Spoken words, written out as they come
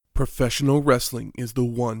Professional wrestling is the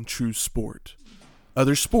one true sport.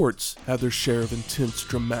 Other sports have their share of intense,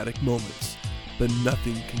 dramatic moments, but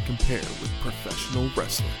nothing can compare with professional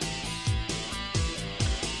wrestling.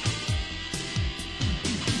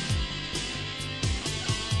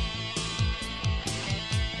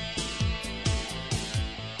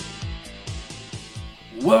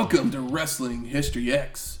 Welcome to Wrestling History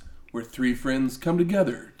X, where three friends come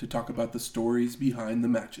together to talk about the stories behind the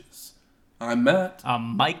matches. I'm Matt.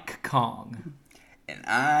 I'm Mike Kong. And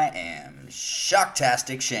I am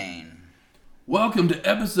Shocktastic Shane. Welcome to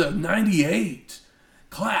episode 98,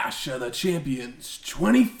 Clash of the Champions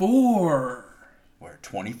 24. Where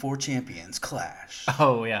 24 champions clash.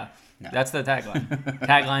 Oh, yeah. No. That's the tagline.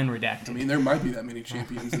 Tagline redacted. I mean, there might be that many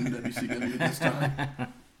champions in WCW at this time.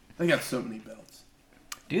 They got so many belts.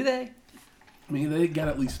 Do they? I mean, they got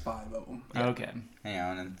at least 5 of them. Yeah. Okay. You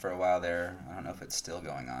know, and then for a while there, I don't know if it's still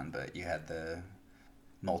going on, but you had the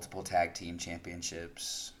multiple tag team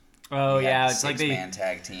championships. Oh, You had yeah. the It's like six-man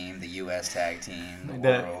tag team, the U.S. tag team, the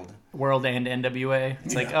The- world. World and NWA.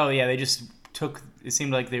 It's like, Yeah. oh, yeah, they just took... It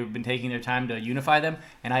seemed like they've been taking their time to unify them,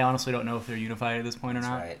 and I honestly don't know if they're unified at this point or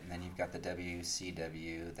That's not. right. And then you've got the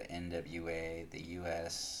WCW, the NWA, the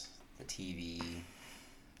U.S., the TV.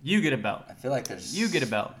 You get a belt. I feel like there's... You get a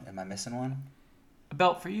belt. Am I missing one? A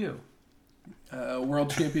belt for you.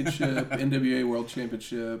 World Championship, NWA World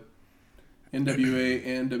Championship, NWA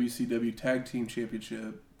and WCW Tag Team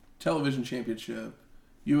Championship, Television Championship,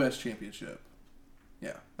 U.S. Championship.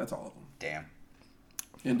 Yeah, that's all of them. Damn.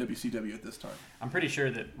 In WCW at this time. I'm pretty sure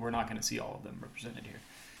that we're not going to see all of them represented here.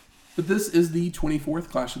 But this is the 24th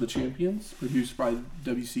Clash of the Champions, produced by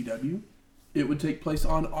WCW. It would take place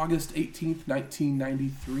on August 18th,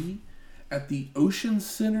 1993, at the Ocean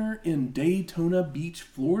Center in Daytona Beach,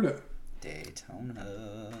 Florida,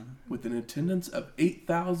 Daytona. with an attendance of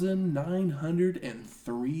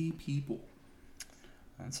 8,903 people.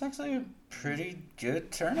 That's actually a pretty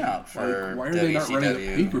good turnout for Like, why are they not running a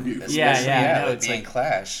WCW, pay-per-view? especially, Yeah, I know, with it's being like-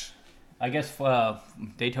 Clash. I guess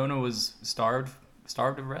Daytona was starved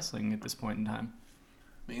of wrestling at this point in time.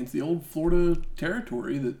 I mean, it's the old Florida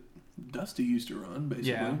territory that Dusty used to run,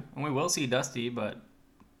 basically. Yeah, and we will see Dusty, but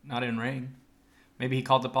not in ring. Maybe he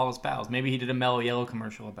called up all his pals. Maybe he did a Mellow Yellow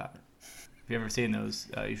commercial about it. If you've ever seen those,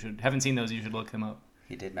 haven't seen those, you should look them up.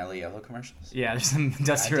 He did Mellow Yellow commercials. Yeah, there's some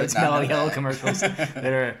Dusty I did Rhodes not Mellow know Yellow that. commercials.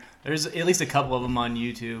 There's at least a couple of them on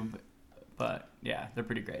YouTube, but yeah, they're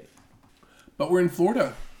pretty great. But we're in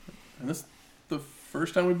Florida. And this is the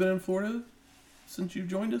first time we've been in Florida since you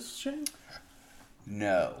joined us, Shane?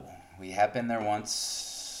 No, we have been there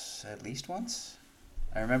once, at least once.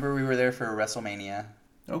 I remember we were there for WrestleMania.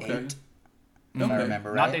 Okay. 8, Okay. if I remember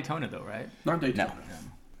right. Not Daytona though, right? Not Daytona.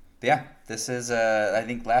 But yeah, this is, I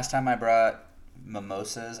think last time I brought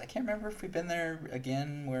mimosas. I can't remember if we've been there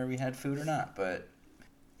again where we had food or not, but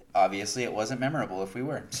obviously it wasn't memorable if we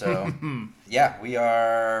were. So, yeah, we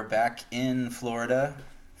are back in Florida.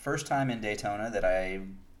 First time in Daytona that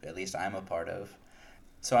at least I'm a part of.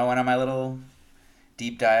 So I went on my little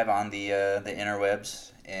deep dive on the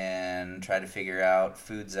interwebs and tried to figure out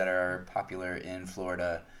foods that are popular in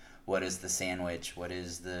Florida. What is the sandwich? What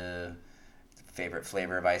is the favorite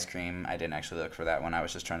flavor of ice cream? I didn't actually look for that one. I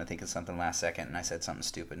was just trying to think of something last second, and I said something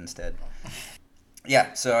stupid instead.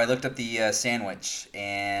 Yeah, so I looked up the sandwich,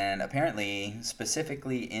 and apparently,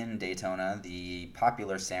 specifically in Daytona, the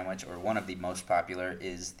popular sandwich, or one of the most popular,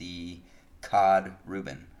 is the cod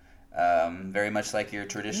Reuben. Very much like your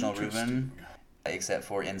traditional Reuben, except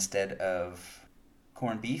for instead of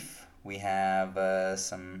corned beef, we have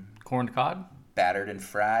some Corned cod. battered and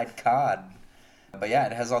fried cod. But yeah,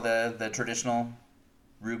 it has all the traditional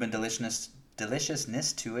Reuben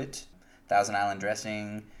deliciousness to it. Thousand Island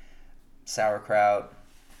dressing, sauerkraut.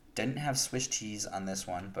 Didn't have Swiss cheese on this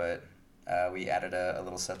one, but we added a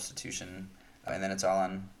little substitution. And then it's all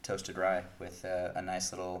on toasted rye with a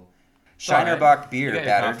nice little Shinerbach beer You got your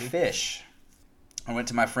battered coffee. fish. I went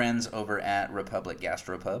to my friends over at Republic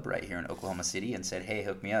Gastropub right here in Oklahoma City and said, hey,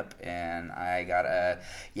 hook me up. And I got a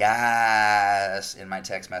yes in my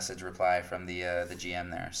text message reply from the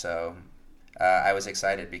GM there. So I was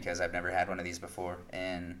excited because I've never had one of these before.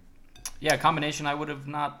 And Yeah, a combination I would have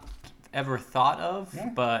not ever thought of, Yeah.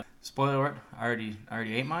 but spoiler alert, I already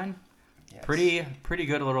ate mine. yes. Pretty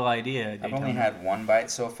good little idea. I've only had one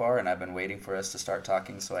bite so far, and I've been waiting for us to start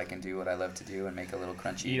talking so I can do what I love to do and make a little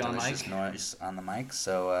crunchy, Eat on delicious mic. noise on the mic.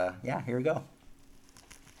 So, yeah, here we go.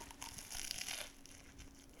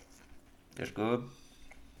 It's good.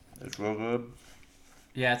 It's real good.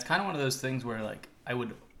 Yeah, it's kind of one of those things where like I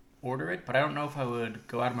would order it, but I don't know if I would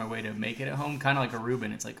go out of my way to make it at home. Kind of like a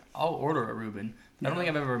Reuben. It's like, I'll order a Reuben. I don't think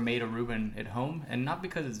I've ever made a Reuben at home, and not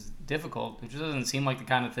because it's difficult. It just doesn't seem like the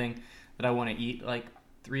kind of thing that I want to eat like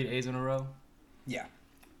 3 days in a row. Yeah.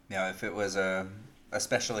 If it was a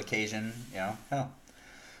special occasion, hell,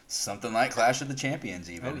 something like Clash of the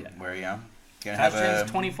Champions even, where, gonna Clash have a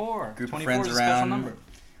 24. group 24 of friends is a special around, number.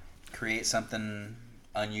 create something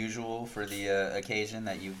unusual for the occasion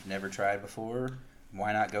that you've never tried before.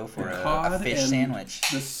 Why not go for a fish sandwich?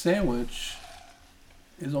 The sandwich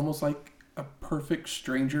is almost like a perfect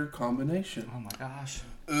stranger combination. Oh my gosh.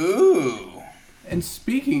 Ooh. And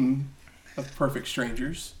speaking of perfect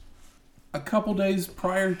strangers, a couple days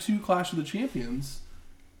prior to Clash of the Champions,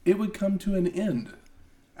 it would come to an end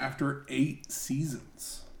after 8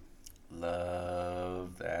 seasons.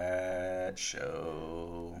 Love that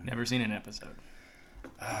show. Never seen an episode.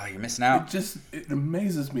 Oh, you're missing out. It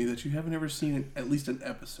amazes me that you haven't ever seen at least an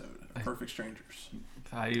episode of Perfect Strangers.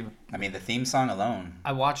 I mean, the theme song alone.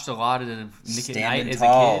 I watched a lot of Nick at Night Standing as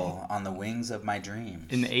tall a kid on the wings of my dreams.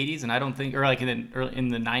 in the 80s, and I don't think, or like in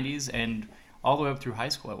the 90s, and all the way up through high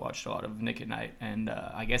school, I watched a lot of Nick at Night, and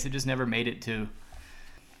I guess it just never made it to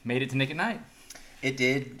Nick at Night. It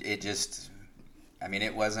did.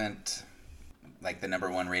 It wasn't like the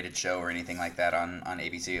 #1 rated show or anything like that on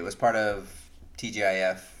ABC. It was part of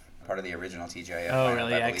TGIF, part of the original TGIF. Oh,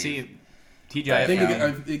 really? Yeah, see, TGIF. I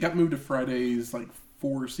think it got moved to Fridays like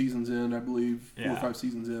 4 seasons in, I believe. 4 or 5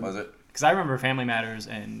 seasons in. Was it? Because I remember Family Matters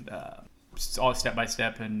and all Step by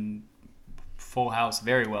Step and Full House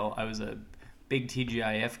very well. I was a big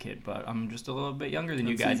TGIF kid, but I'm just a little bit younger than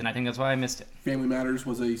you guys, and I think that's why I missed it. Family Matters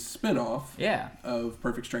was a spin-off of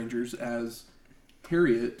Perfect Strangers, as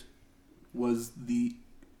Harriet was the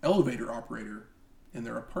elevator operator in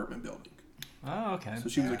their apartment building. Oh, okay. So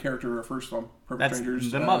she was a character first on Perfect That's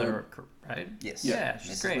Strangers. the mother, right? Yes. Yeah,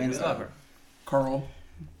 she's Mrs. great. Winslow. We love her. Carl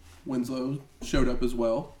Winslow showed up as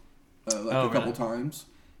well, a couple really? times,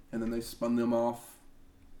 and then they spun them off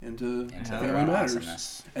into Into Family their Matters.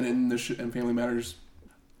 awesomeness. And in in Family Matters,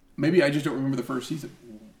 maybe I just don't remember the first season.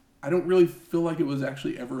 I don't really feel like it was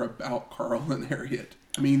actually ever about Carl and Harriet.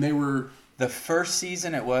 I mean, they were... The first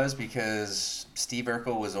season it was because Steve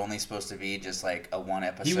Urkel was only supposed to be just like a 1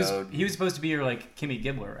 episode. He was supposed to be your like Kimmy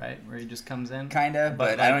Gibbler, right? Where he just comes in. Kinda,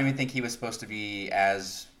 but like, I don't even think he was supposed to be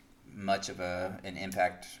as much of an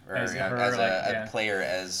impact or As a player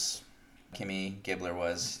as Kimmy Gibbler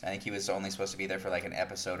was. I think he was only supposed to be there for like an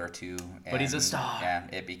episode or 2. But he's a star. Yeah,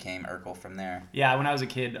 it became Urkel from there. Yeah, when I was a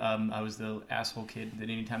kid, I was the asshole kid that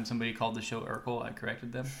anytime somebody called the show Urkel, I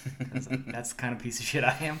corrected them. That's the kind of piece of shit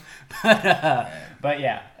I am. But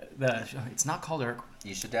yeah, it's not called Urkel.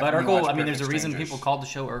 You should But definitely Urkel, watch there's a Perfect reason Strangers. people called the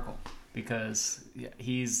show Urkel because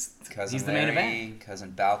he's Cousin the main Larry, event.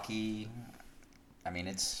 Cousin Balky. I mean,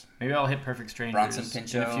 it's Maybe I'll hit Perfect Strangers Bronson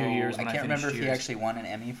Pinchot. in a few years I when can't remember if he Cheers. actually won an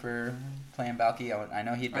Emmy for playing Balky. I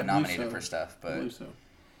know he'd been I believe nominated so. for stuff, I but believe so.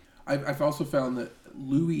 I've also found that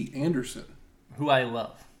Louis Anderson, Who I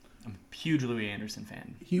love. I'm a huge Louis Anderson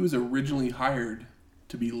fan. he was originally hired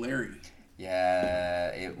to be Larry. yeah,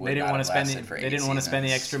 it would They didn't not want have to spend lasted for 8 they didn't want to spend the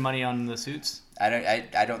seasons. extra money on the suits.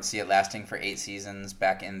 I don't see it lasting for 8 seasons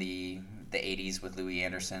back in the 80s with Louis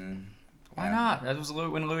Anderson. Why not? That was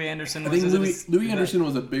when Louis Anderson I was. think Louis Anderson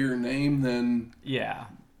was a bigger name than... Yeah.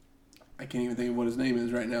 I can't even think of what his name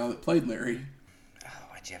is right now that played Larry. Oh,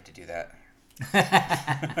 why'd you have to do that?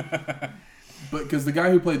 But because the guy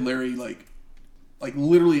who played Larry, like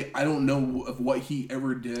literally, I don't know of what he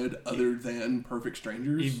ever did other than Perfect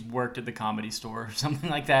Strangers. He worked at the Comedy Store or something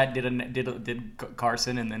like that. Did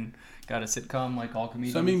Carson and then got a sitcom like all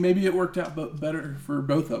comedians. So I mean, maybe it worked out better for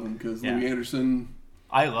both of them because Yeah. Louis Anderson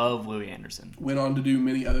I love Louis Anderson. went on to do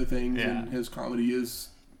many other things, Yeah. and his comedy is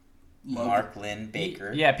loved. Mark Lynn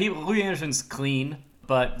Baker. Yeah, Louis Anderson's clean,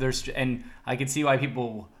 but and I can see why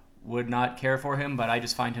people would not care for him, but I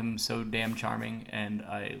just find him so damn charming and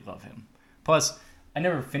I love him. Plus, I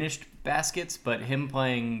never finished Baskets, but him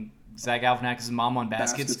playing Zach Galifianakis' mom on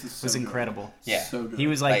Baskets Baskets is so was good. incredible. Yeah. So good. He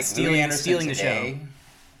was Like like Louis Anderson stealing the show. today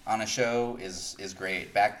on a show is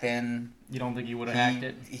great. Back then, You don't think he would have hacked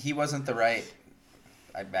it? he wasn't the right.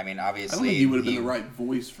 I mean, obviously, I don't think he would have been the right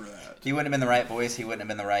voice for that. He wouldn't have been the right voice. He wouldn't have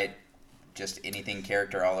been the right, just anything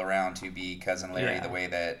character all around to be Cousin Larry Yeah. the way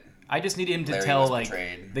that. I just needed him to Larry tell was like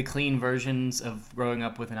portrayed. the clean versions of growing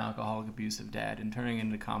up with an alcoholic, abusive dad and turning it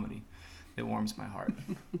into comedy. It warms my heart.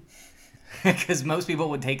 Because most people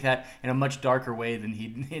would take that in a much darker way than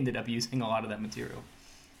he ended up using a lot of that material.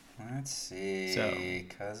 Let's see.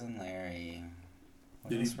 So- Cousin Larry. What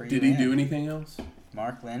Did else were he you in? do anything else?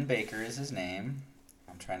 Mark Lynn Baker is his name.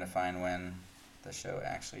 I'm trying to find when the show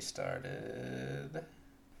actually started.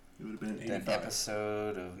 It would have been in Then 85.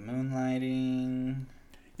 episode of Moonlighting.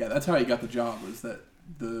 Yeah, that's how he got the job, was that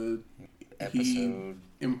he Episode.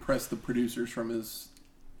 impressed the producers from his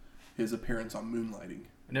appearance on Moonlighting.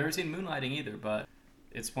 I've never seen Moonlighting either, but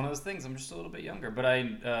it's one of those things. I'm just a little bit younger, but I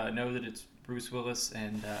know that it's Bruce Willis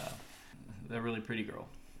and the really pretty girl.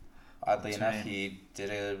 Oddly What's her enough, name? he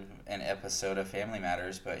did an episode of Family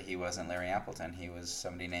Matters, but he wasn't Larry Appleton. He was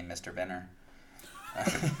somebody named Mr. Benner.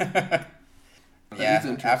 is Yeah,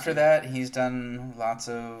 interesting. after that, he's done lots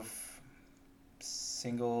of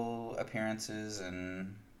single appearances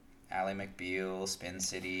in Ally McBeal, Spin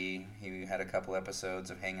City. He had a couple episodes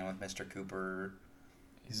of Hanging with Mr. Cooper.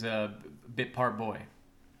 He's a bit part boy.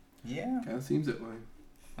 Yeah. Kind of seems that way.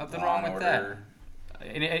 Nothing Law wrong and with Order. that.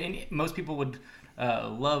 And most people would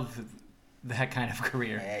love that kind of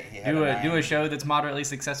career. He had Do a show that's moderately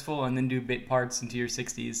successful and then do bit parts into your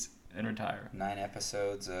 60s and retire. 9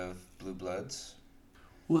 episodes of Blue Bloods.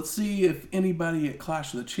 Let's see if anybody at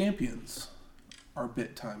Clash of the Champions are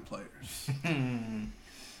bit time players.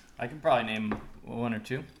 I can probably name one or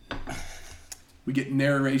two. We get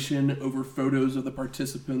narration over photos of the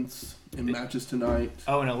participants in matches tonight.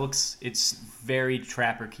 Oh, and it's very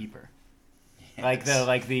Trapper Keeper. Like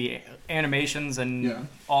the animations and Yeah.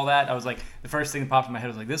 all that. I was like, the first thing that popped in my head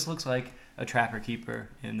was like, this looks like a Trapper Keeper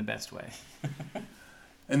in the best way.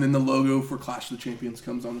 And then the logo for Clash of the Champions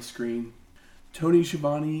comes on the screen. Tony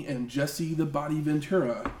Schiavone and Jesse the Body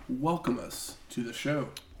Ventura welcome us to the show.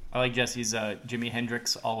 I like Jesse's Jimi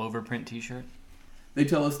Hendrix all over print t-shirt. They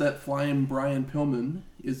tell us that Flying Brian Pillman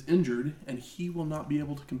is injured and he will not be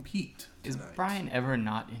able to compete Is tonight. Brian ever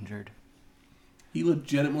not injured? He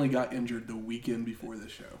legitimately got injured the weekend before the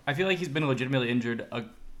show. I feel like he's been legitimately injured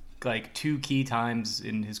like 2 key times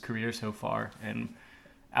in his career so far, and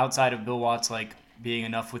outside of Bill Watts like being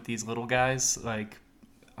enough with these little guys, like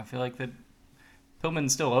I feel like that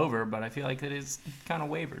Pillman's still over, but I feel like that is kind of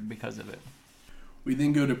wavered because of it. We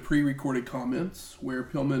then go to pre-recorded comments where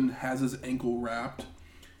Pillman has his ankle wrapped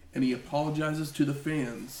and he apologizes to the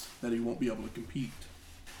fans that he won't be able to compete.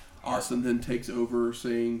 Austin then takes over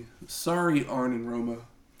saying, "Sorry, Arn and Roma.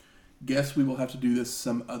 Guess we will have to do this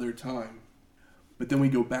some other time." But then we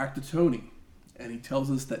go back to Tony and he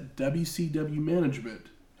tells us that WCW management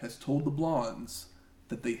has told the Blondes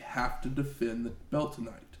that they have to defend the belt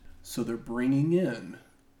tonight. So they're bringing in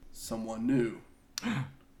someone new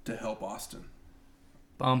to help Austin.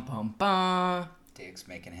 Bum bum bum. Diggs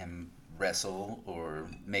making him wrestle or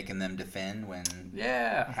making them defend when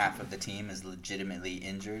Yeah. half of the team is legitimately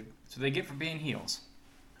injured. So they get for being heels.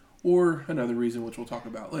 Or another reason which we'll talk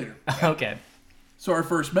about later. Okay. So our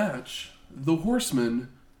first match, the Horsemen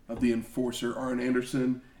of the Enforcer Arn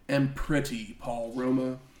Anderson and Pretty Paul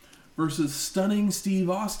Roma versus Stunning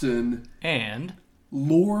Steve Austin, And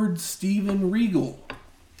Lord Steven Regal.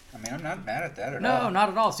 I mean, I'm not mad at that at no, all. not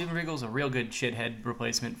at all. Steven Regal's a real good shithead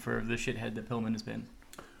replacement for the shithead that Pillman has been.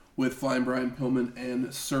 With Flying Brian Pillman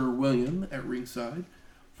and Sir William at ringside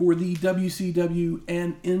for the WCW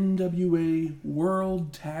and NWA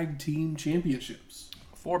World Tag Team Championships.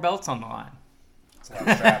 4 belts on the line. It's a lot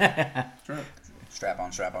of strap. That's right. strap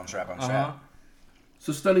on, strap on, strap on, Uh-huh. strap.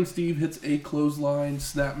 So Stunning Steve hits a clothesline,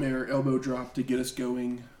 snapmare, elbow drop to get us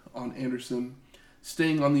going on Anderson,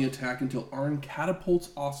 staying on the attack until Arn catapults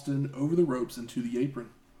Austin over the ropes into the apron.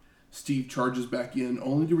 Steve charges back in,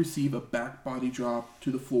 only to receive a back body drop to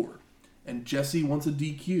the floor. And Jesse wants a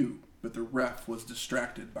DQ, but the ref was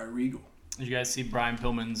distracted by Regal. Did you guys see Brian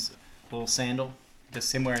Pillman's little sandal?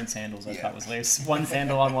 Just him wearing sandals, I Yeah. thought was hilarious. One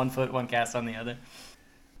sandal on one foot, one cast on the other.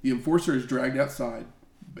 The Enforcer is dragged outside,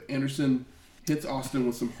 but Anderson hits Austin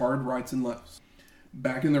with some hard rights and lefts.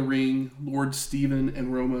 Back in the ring, Lord Steven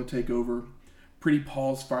and Roma take over. Pretty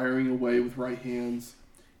Paul's firing away with right hands,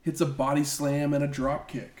 hits a body slam and a drop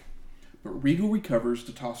kick. But Regal recovers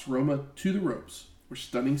to toss Roma to the ropes, where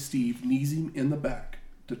Stunning Steve knees him in the back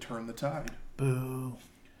to turn the tide. Boo.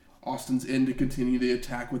 Austin's in to continue the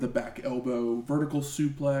attack with a back elbow, vertical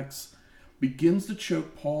suplex, begins to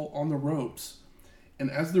choke Paul on the ropes,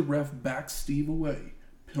 and as the ref backs Steve away,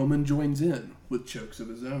 Pillman joins in with chokes of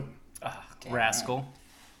his own. Ah, Damn rascal.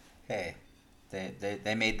 Hey,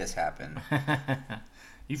 they made this happen.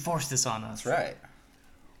 You forced this on us. That's right.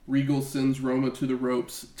 Regal sends Roma to the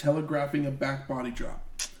ropes, telegraphing a back body drop.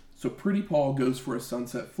 So Pretty Paul goes for a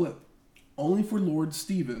sunset flip, only for Lord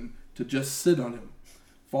Steven to just sit on him,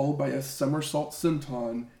 followed by a somersault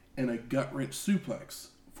senton and a gut-wrench suplex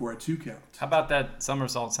for a 2 count. How about that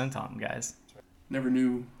somersault senton, guys? Never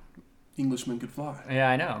knew Englishmen could fly. Yeah,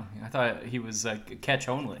 I know. I thought he was catch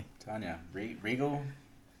only. Tanya, Regal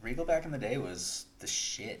back in the day was the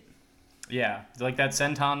shit. Yeah, like that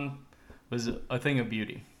senton was a thing of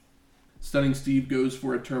beauty. Stunning Steve goes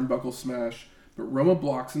for a turnbuckle smash, but Roma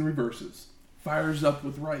blocks and reverses, fires up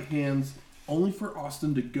with right hands, only for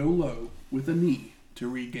Austin to go low with a knee to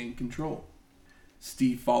regain control.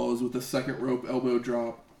 Steve follows with a second rope elbow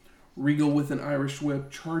drop, Regal with an Irish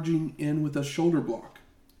whip, charging in with a shoulder block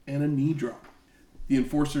and a knee drop. The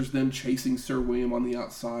Enforcer's then chasing Sir William on the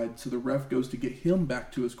outside, so the ref goes to get him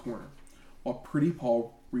back to his corner, while Pretty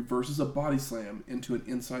Paul reverses a body slam into an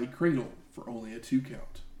inside cradle for only a 2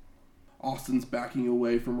 count. Austin's backing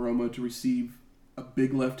away from Roma to receive a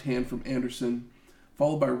big left hand from Anderson,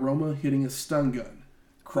 followed by Roma hitting a stun gun,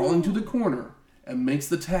 crawling to the corner, and makes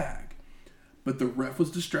the tag. But the ref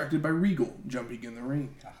was distracted by Regal jumping in the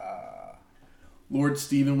ring. Lord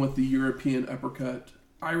Steven with the European uppercut,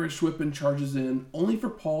 Irish whip and charges in, only for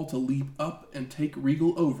Paul to leap up and take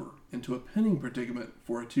Regal over into a pinning predicament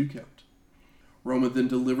for a 2 count. Roma then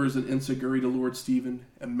delivers an enziguri to Lord Steven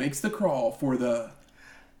and makes the crawl for the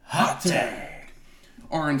hot tag.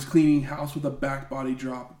 Arn's cleaning house with a back body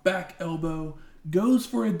drop, back elbow, goes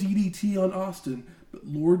for a DDT on Austin, but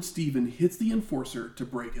Lord Steven hits the Enforcer to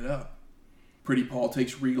break it up. Pretty Paul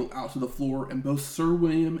takes Regal out to the floor, and both Sir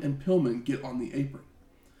William and Pillman get on the apron.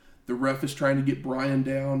 The ref is trying to get Bryan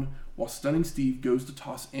down, while Stunning Steve goes to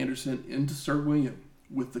toss Anderson into Sir William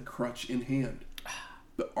with the crutch in hand.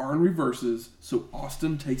 But Arn reverses, so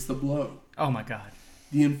Austin takes the blow. Oh my god.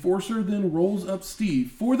 The Enforcer then rolls up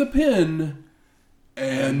Steve for the pin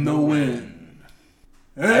and the win.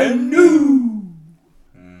 And new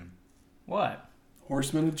What?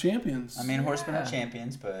 Horsemen of Champions. I mean, Horsemen are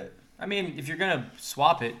champions, but I mean, if you're gonna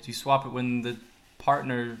swap it, you swap it when the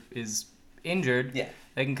partner is injured. Yeah.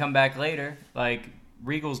 They can come back later. Like,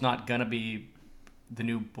 Regal's not gonna be the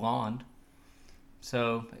new blonde.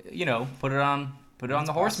 So, put it on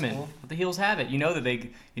the Horsemen. possible. Let the heels have it. You know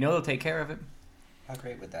they'll take care of it. how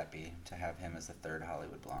great would that be to have him as the third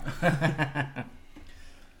Hollywood Blonde?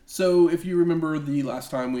 So, if you remember the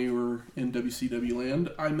last time we were in WCW land,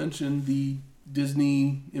 I mentioned the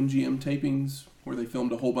Disney MGM tapings where they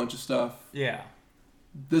filmed a whole bunch of stuff. Yeah.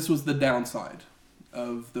 This was the downside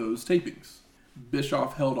of those tapings.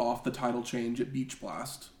 Bischoff held off the title change at Beach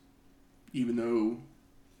Blast, even though,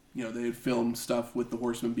 they had filmed stuff with the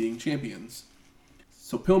Horsemen being champions.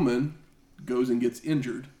 So Pillman goes and gets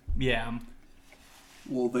injured. Yeah.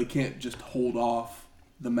 Well, they can't just hold off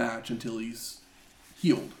the match until he's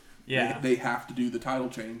healed. Yeah. They have to do the title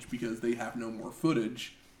change because they have no more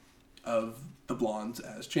footage of the Blondes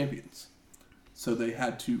as champions. So they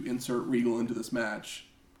had to insert Regal into this match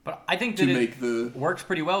But I think to that make the... works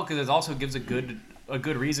pretty well because it also gives a good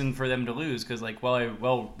reason for them to lose. Because why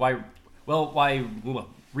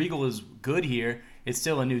Regal is good here, it's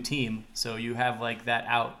still a new team, so you have that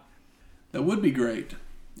out. That would be great,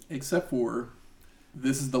 except for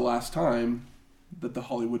this is the last time that the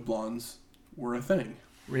Hollywood Blondes were a thing.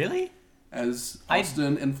 Really? As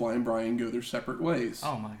Austin and Flying Brian go their separate ways.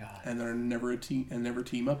 Oh my god! And they're never never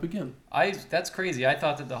team up again. That's crazy. I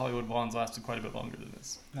thought that the Hollywood Blondes lasted quite a bit longer than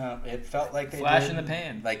this. No, it felt like they Flash did. in the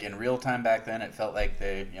pan. Like in real time back then, it felt like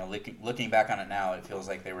they, looking back on it now, it feels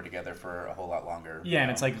like they were together for a whole lot longer. Yeah,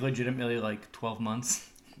 and it's legitimately 12 months.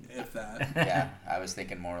 If that. Yeah, I was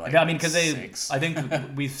thinking more like. I mean, because 6. I think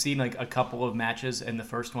we've seen a couple of matches, and the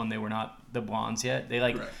first one they were not the Blondes yet.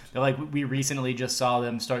 We recently just saw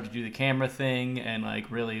them start to do the camera thing and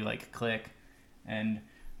really click, and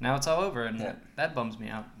now it's all over, and that bums me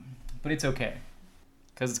out. But it's okay,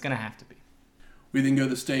 because it's gonna have to be. We then go to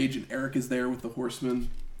the stage, and Eric is there with the Horsemen.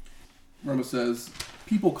 Roma says,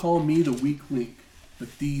 "People call me the weak link,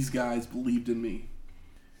 but these guys believed in me."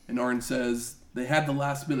 And Arn says, "They had the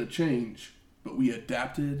last minute change, but we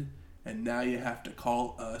adapted, and now you have to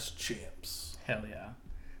call us champs." Hell yeah.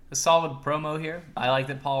 A solid promo here. I like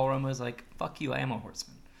that Paul Roma is fuck you, I am a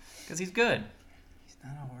Horseman. Because he's good. He's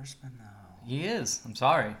not a Horseman, though. He is. I'm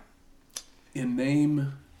sorry. In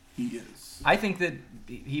name, he is. I think that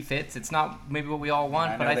he fits. It's not maybe what we all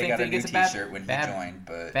want, but I think that he gets a t-shirt when he joined,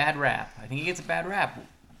 but bad rap. I think he gets a bad rap.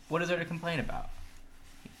 What is there to complain about?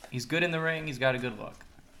 He's good in the ring. He's got a good look.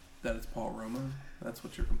 That is Paul Roma. That's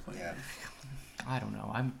what you're complaining. Yeah. I don't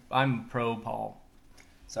know. I'm pro Paul.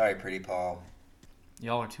 Sorry, Pretty Paul.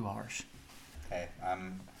 Y'all are too harsh. Hey,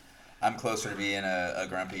 I'm closer to being a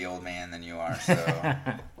grumpy old man than you are, so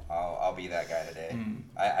I'll be that guy today.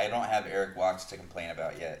 I don't have Eric Walks to complain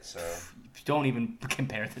about yet, so Don't even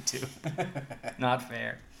compare the two. Not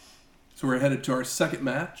fair. So we're headed to our second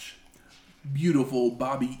match. Beautiful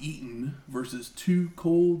Bobby Eaton versus Too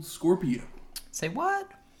Cold Scorpio. Say what?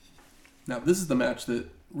 Now, this is the match that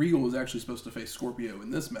Regal was actually supposed to face Scorpio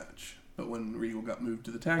in this match. But when Regal got moved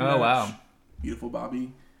to the tag match, wow. Beautiful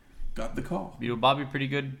Bobby got the call. Bobby, pretty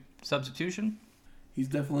good substitution. He's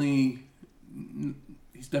definitely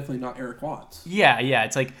not Eric Watts. Yeah.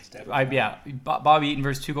 It's like, definitely Bobby Eaton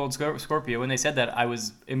versus Too Cold Scorpio. When they said that, I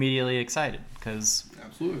was immediately excited because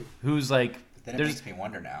Absolutely. who's like, Then it makes me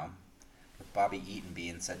wonder now, with Bobby Eaton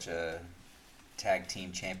being such a tag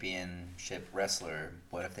team championship wrestler,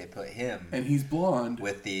 what if they put him And he's blonde.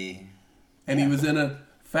 with the... And he was in a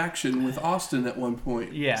faction with Austin at one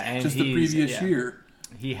point. Yeah, and just the previous year.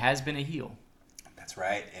 He has been a heel. That's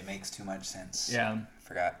right. It makes too much sense. Yeah. I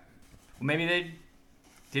forgot. Well, maybe they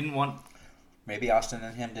didn't want. Maybe Austin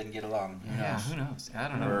and him didn't get along. Who knows? I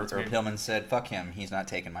don't know. Or It's weird. Pillman said, fuck him. He's not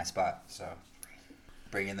taking my spot. So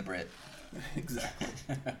bring in the Brit. Exactly.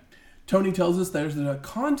 Tony tells us there's a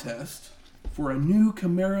contest for a new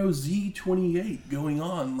Camaro Z28 going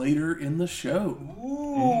on later in the show.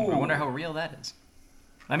 I wonder how real that is.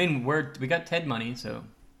 I mean, we got Ted money, so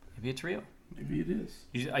maybe it's real. Maybe it is.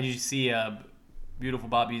 Did you see Beautiful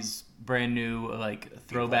Bobby's brand new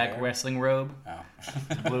throwback wrestling robe, Oh.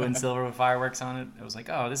 blue and silver with fireworks on it? I was like,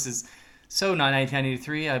 oh, this is so not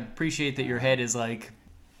 1983. I appreciate that your head is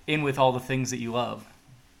in with all the things that you love.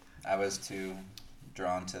 I was too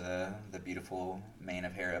drawn to the beautiful mane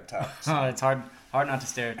of hair up top. Oh, it's hard not to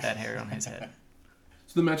stare at that hair on his head.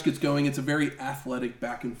 So the match gets going. It's a very athletic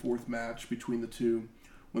back and forth match between the two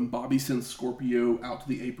when Bobby sends Scorpio out to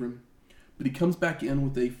the apron, but he comes back in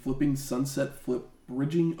with a flipping sunset flip,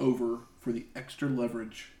 bridging over for the extra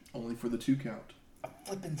leverage, only for the 2 count. A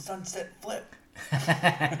flipping sunset flip.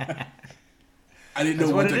 I didn't know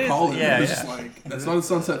That's what what it to is. call it. Yeah, It was just like, that's not a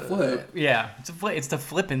sunset flip. Yeah, it's the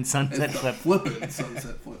flippin' sunset It's the flip. flipping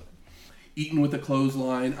sunset flip. Eaton with a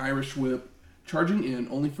clothesline, Irish whip, charging in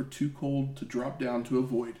only for Too Cold to drop down to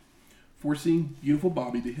avoid, forcing Beautiful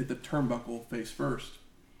Bobby to hit the turnbuckle face first.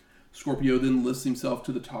 Scorpio then lifts himself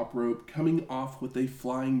to the top rope, coming off with a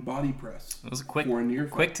flying body press. It was for a near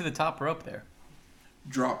fall. quick to the top rope there.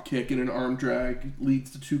 Drop kick and an arm drag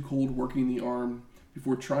leads to Too Cold working the arm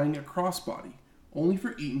before trying a crossbody, only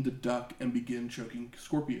for Eaton to duck and begin choking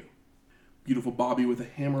Scorpio. Beautiful Bobby with a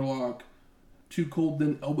hammerlock. Too Cold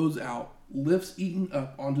then elbows out, lifts Eaton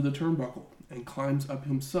up onto the turnbuckle, and climbs up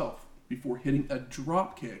himself before hitting a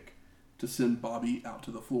drop kick to send Bobby out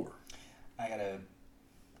to the floor. I gotta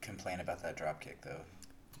complain about that drop kick though.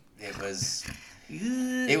 It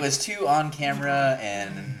was too on camera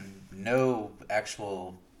and no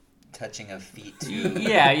actual touching of feet to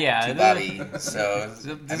to Bobby. So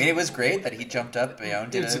I mean, it was great that he jumped up.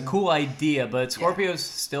 It's a cool idea, but Scorpio's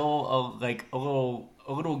still a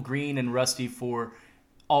little green and rusty for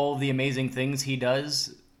all the amazing things he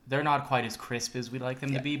does. They're not quite as crisp as we'd like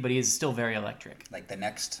them to be, but he is still very electric. Like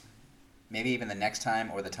maybe even the next time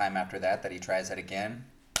or the time after that he tries that again,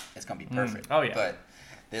 it's gonna be perfect. Oh yeah. But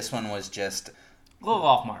this one was just A little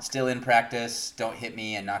off mark. still in practice. Don't hit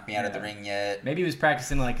me and knock me out of the ring yet. Maybe he was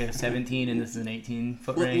practicing a 17 and this is an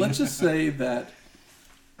 18-foot ring. Let's just say that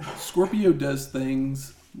Scorpio does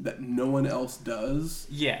things that no one else does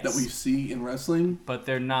Yes. that we see in wrestling, But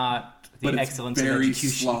they're not the but it's excellence of very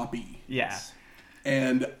execution. sloppy. Yeah.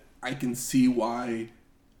 And I can see why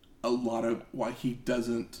he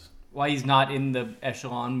doesn't. Why he's not in the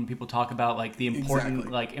echelon when people talk about the important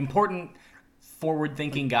Exactly. important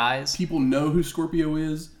forward-thinking guys. People know who Scorpio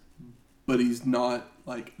is, but he's not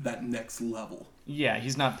that next level. Yeah,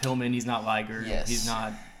 he's not Pillman, he's not Liger. Yes.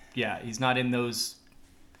 He's not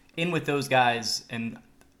in with those guys, and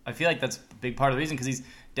I feel like that's a big part of the reason because he's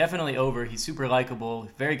definitely over. He's super likable,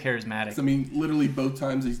 very charismatic. I mean, literally both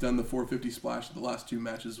times he's done the 450 splash, the last 2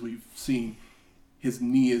 matches we've seen, his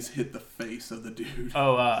knee has hit the face of the dude.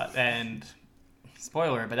 Oh, and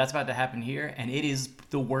spoiler, but that's about to happen here, and it is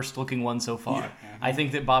the worst looking one so far. Yeah. I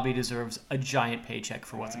think that Bobby deserves a giant paycheck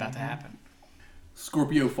for what's about to happen.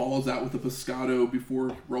 Scorpio follows out with a pescado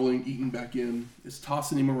before rolling Eaton back in, is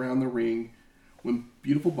tossing him around the ring when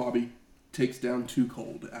Beautiful Bobby takes down Too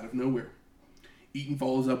Cold out of nowhere. Eaton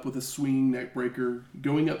follows up with a swinging neck breaker,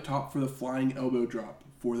 going up top for the flying elbow drop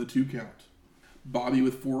for the 2 count. Bobby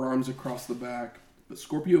with forearms across the back, but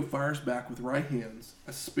Scorpio fires back with right hands,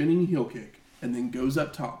 a spinning heel kick, and then goes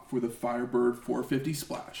up top for the Firebird 450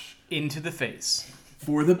 splash Into the face.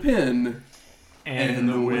 for the pin and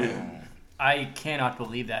the win. I cannot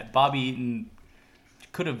believe that. Bobby Eaton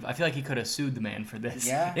I feel like he could have sued the man for this.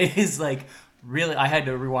 Yeah. It is really, I had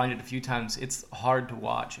to rewind it a few times. It's hard to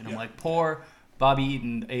watch. And I'm like, poor Bobby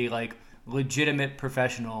Eaton, a legitimate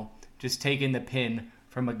professional, just taking the pin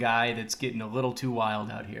from a guy that's getting a little too wild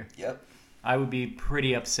out here. Yep. I would be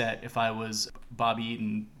pretty upset if I was Bobby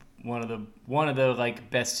Eaton, one of the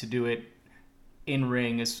best to do it in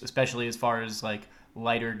ring, especially as far as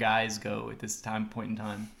lighter guys go at this point in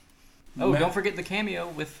time. Oh, Matt- don't forget the cameo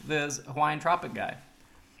with the Hawaiian Tropic guy.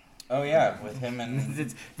 Oh yeah, with him and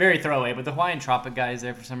It's very throwaway, but the Hawaiian Tropic guy is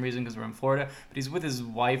there for some reason because we're in Florida. But he's with his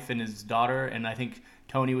wife and his daughter, and I think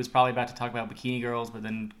Tony was probably about to talk about bikini girls, but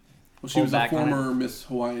then Well, she pulled was a back on it. former Miss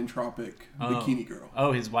Hawaiian Tropic bikini girl.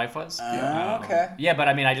 Oh, his wife was? Yeah. okay. Yeah, but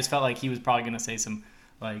I mean, I just felt like he was probably going to say some,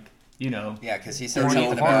 like, you know, Yeah, because he said Horny-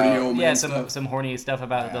 something horny about old yeah, man some stuff. some horny stuff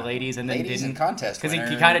about the ladies, and then ladies didn't in contest because he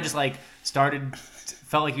winner. kind of just like started,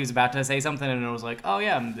 felt like he was about to say something, and it was like, oh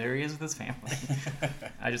yeah, there he is with his family.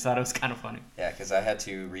 I just thought it was kind of funny. Yeah, because I had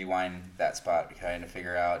to rewind that spot trying to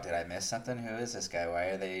figure out, did I miss something? Who is this guy? Why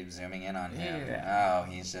are they zooming in on him? Yeah. Oh,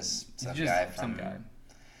 he's just He's some just guy from... some guy.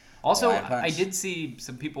 Also, Hawaiian Punch. I did see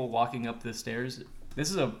some people walking up the stairs. This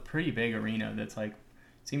is a pretty big arena that's like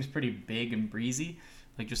seems pretty big and breezy,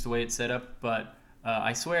 like just the way it's set up. But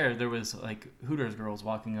I swear there was like Hooters girls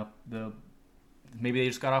walking up the. Maybe they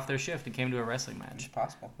just got off their shift and came to a wrestling match. It's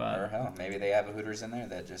possible. But- or hell, maybe they have a Hooters in there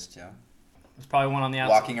that just, There's probably one on the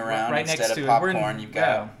outside. Walking around right instead next of to popcorn, it. We're in, you've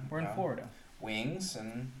got, we're in Florida. wings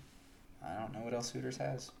and I don't know what else Hooters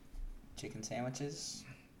has. Chicken sandwiches.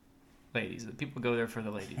 Ladies, people go there for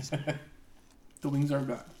the ladies. The wings aren't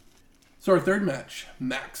bad. So our third match,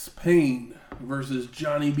 Max Payne versus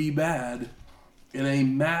Johnny B. Bad in a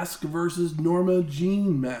Mask versus Norma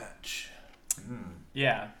Jean match.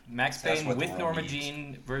 Yeah, Max That's Payne what the with world Norma needs.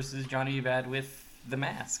 Jean versus Johnny Bad with the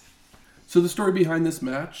mask. So the story behind this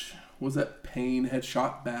match was that Payne had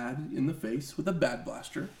shot Bad in the face with a Bad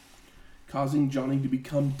Blaster, causing Johnny to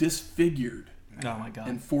become disfigured Oh my god.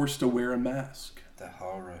 and forced to wear a mask. The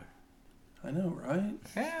horror. I know, right?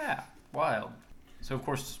 Yeah, wild. So of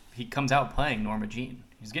course he comes out playing Norma Jean.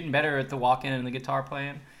 He's getting better at the walk-in and the guitar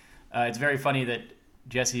playing. It's very funny that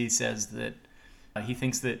Jesse says that he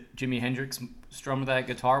thinks that Jimi Hendrix strummed that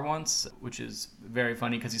guitar once, which is very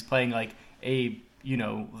funny because he's playing like a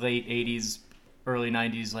late '80s, early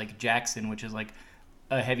 '90s like Jackson, which is like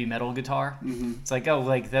a heavy metal guitar. Mm-hmm. It's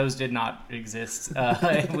like those did not exist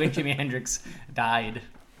when Jimi Hendrix died.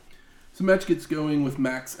 So the match gets going with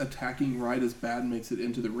Max attacking right as Bad makes it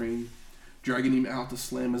into the ring, dragging him out to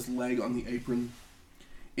slam his leg on the apron.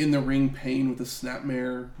 In the ring, Payne with a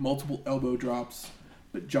snapmare, multiple elbow drops,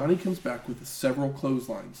 but Johnny comes back with several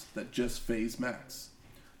clotheslines that just phase Max.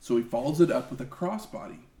 So he follows it up with a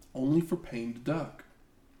crossbody, only for Payne to duck.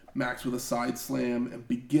 Max with a side slam and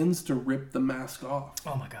begins to rip the mask off.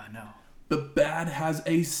 Oh my god, no. But Bad has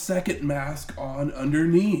a second mask on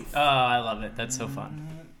underneath. Oh, I love it. That's so fun.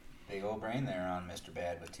 Big old brain there on Mr.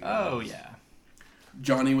 Bad with two Oh legs. yeah.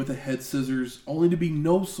 Johnny with a head scissors, only to be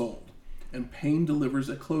no-sold, and Payne delivers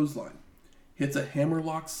a clothesline, hits a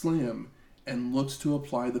hammerlock slam, and looks to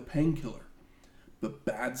apply the painkiller. But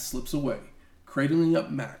Bad slips away, cradling up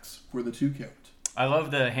Max for the 2 count. I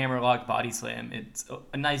love the hammerlock body slam. It's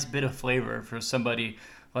a nice bit of flavor for somebody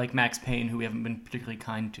like Max Payne, who we haven't been particularly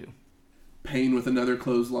kind to. Payne with another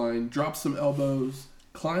clothesline, drops some elbows,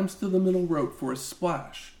 climbs to the middle rope for a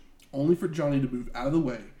splash, only for Johnny to move out of the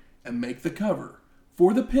way and make the cover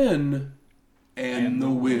for the pin and the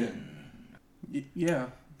win. Yeah.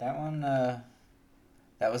 That one,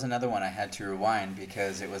 that was another one I had to rewind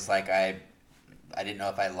because it was like I didn't know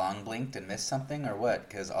if I long blinked and missed something or what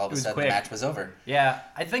because all of a was sudden quick. the match was over. Yeah,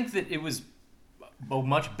 I think that it was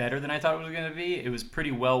much better than I thought it was going to be. It was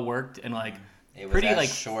pretty well worked and like It was pretty as like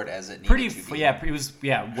short as it needed pretty to be. yeah, it was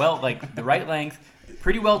well like the right length,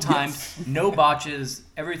 pretty well timed, no botches,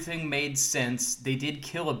 everything made sense. They did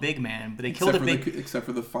kill a big man, but they killed Except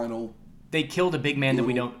for the final they killed a big man that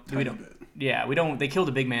we don't tiny bit. yeah, we don't they killed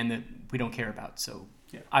a big man that we don't care about. So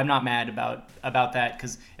Yeah. I'm not mad about that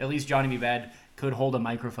cuz at least Johnny B. Bad could hold a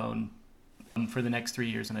microphone for the next 3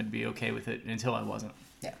 years and I'd be okay with it until I wasn't.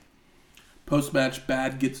 Yeah. Post-match,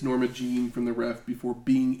 Bad gets Norma Jean from the ref before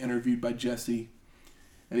being interviewed by Jesse.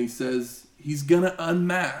 And he says he's going to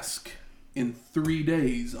unmask in 3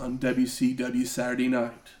 days on WCW Saturday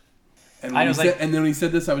night. And when, and then when he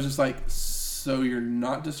said this, I was just like, so you're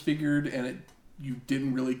not disfigured and you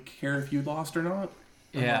didn't really care if you lost or not?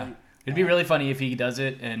 Yeah. It'd be really funny if he does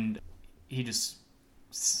it and he just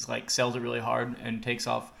like sells it really hard and takes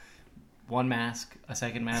off one mask, a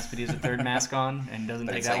second mask, but he has a third mask on and doesn't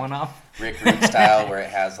But take it's that like one off. Rick Rude style where it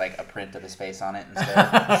has like a print of his face on it instead.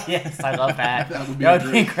 Yes, I love that. That would be That would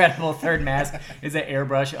great. be incredible. Third mask is an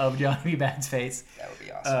airbrush of Johnny B. Bad's face. That would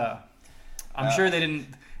be awesome. I'm sure they didn't.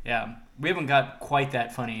 Yeah, we haven't got quite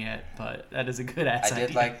that funny yet, but that is a good ass I did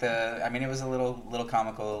idea. like it was a little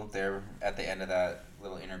comical there at the end of that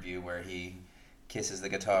little interview where he kisses the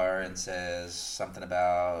guitar and says something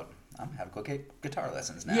about I'm gonna have to go get guitar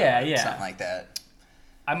lessons now. Yeah, or yeah. something like that.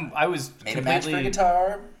 I was Made a match for completely.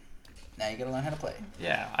 guitar. Now you gotta learn how to play.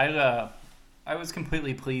 Yeah, I was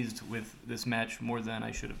completely pleased with this match more than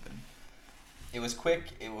I should have been. It was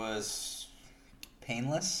quick. It was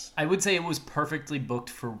painless. I would say it was perfectly booked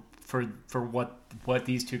for what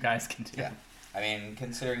these two guys can do. Yeah. I mean,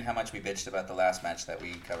 considering how much we bitched about the last match that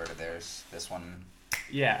we covered of theirs, this one...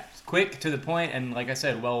 Yeah, it's quick, to the point, and like I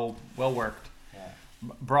said, well worked. Yeah.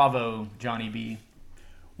 Bravo, Johnny B.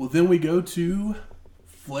 Well, then we go to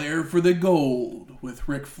Flair for the Gold with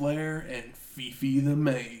Ric Flair and Fifi the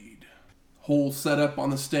Maid. Whole setup on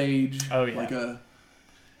the stage. Oh, yeah. Like a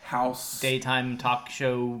house. Daytime talk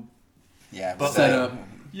show. Yeah, But- was Setup.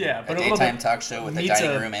 Yeah, a but a little daytime bit talk show with a meets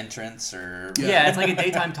dining a- room entrance, or... Yeah, it's like a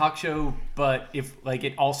daytime talk show, but if like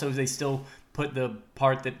it also they still put the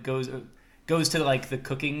part that goes to like the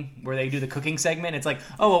cooking where they do the cooking segment. It's like,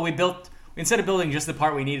 oh well, we built instead of building just the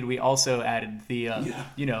part we needed, we also added the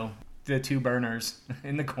the two burners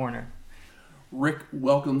in the corner. Rick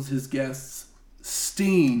welcomes his guests,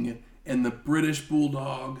 Sting and the British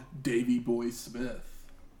Bulldog, Davey Boy Smith.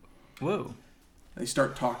 Whoa. They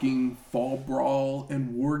start talking Fall Brawl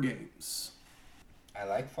and War Games. I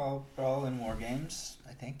like Fall Brawl and War Games,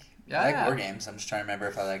 I think. Yeah. I like War Games. I'm just trying to remember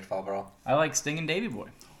if I liked Fall Brawl. I like Sting and Davey Boy.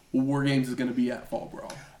 Well, War Games is going to be at Fall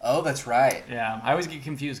Brawl. Oh, that's right. Yeah, I always get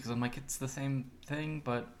confused because I'm like, it's the same thing,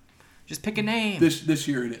 but just pick a name. This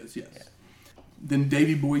year it is, yes. Yeah. Then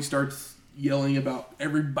Davey Boy starts yelling about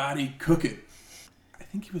everybody cooking. I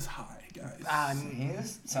think he was high, guys. He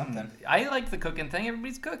is something. I like the cooking thing.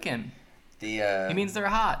 Everybody's cooking. The He means they're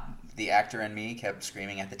hot. the actor in me kept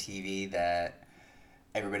screaming at the TV that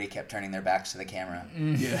everybody kept turning their backs to the camera.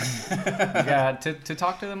 Yeah. Yeah, to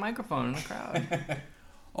talk to the microphone in the crowd.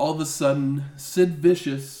 All of a sudden, Sid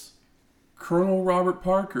Vicious, Colonel Robert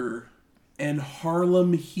Parker, and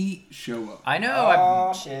Harlem Heat show up. I know.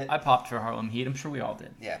 Oh, shit. I popped for Harlem Heat. I'm sure we all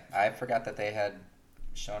did. Yeah, I forgot that they had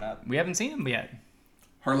shown up. We haven't seen them yet.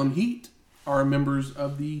 Harlem Heat are members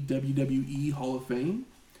of the WWE Hall of Fame,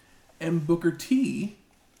 and Booker T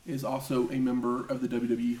is also a member of the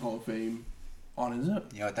WWE Hall of Fame on his own.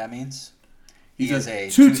 You know what that means? He's He is a a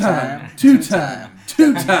two-time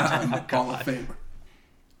Hall of Famer.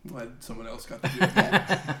 Glad someone else got to do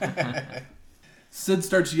it. Sid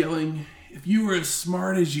starts yelling, "If you were as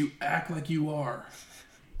smart as you act like you are,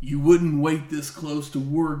 you wouldn't wait this close to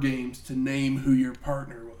War Games to name who your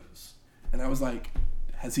partner was." And I was like,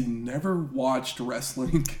 has he never watched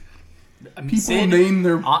wrestling? People Sid, name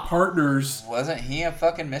their partners. Wasn't he a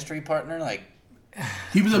fucking mystery partner? Like,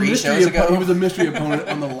 He was a 3 mystery. shows ago? He was a mystery opponent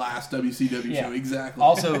on the last WCW Yeah. show. Exactly.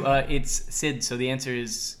 Also, it's Sid, so the answer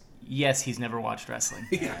is yes. He's never watched wrestling.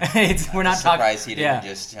 Yeah. We're not talking. surprised he didn't Yeah,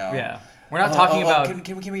 just, you know... yeah. We're not talking about.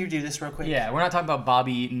 Can we do this real quick? Yeah, we're not talking about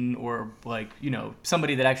Bobby Eaton or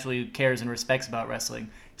somebody that actually cares and respects about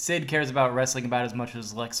wrestling. Sid cares about wrestling about as much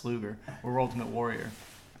as Lex Luger or Ultimate Warrior.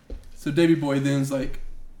 So Davey Boy then's like,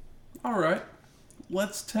 "All right,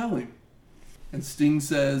 let's tell him." And Sting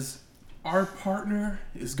says, "Our partner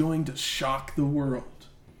is going to shock the world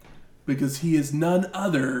because he is none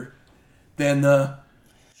other than the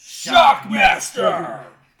Shockmaster."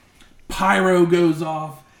 Pyro goes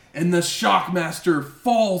off and the Shockmaster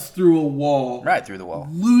falls through a wall, Right through the wall.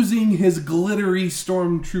 losing his glittery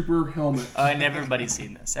stormtrooper helmet. And everybody's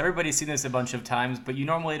seen this. Everybody's seen this a bunch of times, but you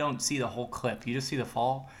normally don't see the whole clip. You just see the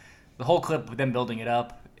fall. The whole clip with them building it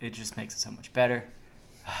up, it just makes it so much better.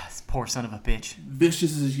 This poor son of a bitch.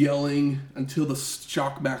 Vicious is yelling until the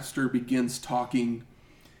Shockmaster begins talking.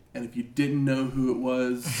 And if you didn't know who it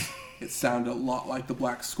was, it sounded a lot like the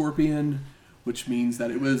Black Scorpion, which means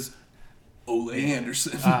that it was Ole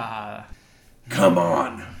Anderson. Come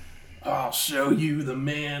on, I'll show you the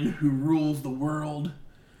man who rules the world.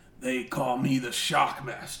 They call me the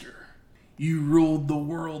Shockmaster. You ruled the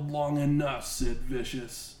world long enough, Sid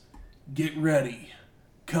Vicious. Get ready.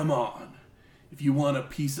 Come on. If you want a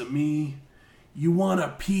piece of me, you want a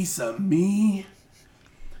piece of me?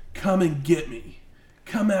 Come and get me.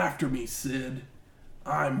 Come after me, Sid.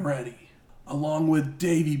 I'm ready. Along with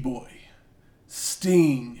Davey Boy,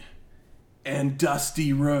 Sting, and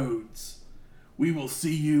Dusty Rhodes. We will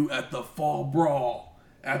see you at the Fall Brawl,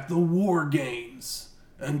 at the War Games.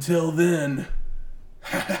 Until then...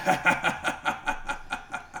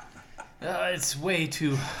 It's way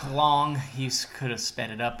too long. He could have sped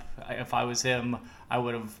it up. If I was him, I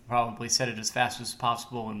would have probably said it as fast as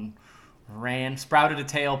possible and sprouted a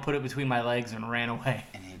tail, put it between my legs, and ran away.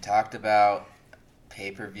 And he talked about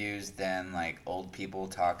pay-per-views then, like old people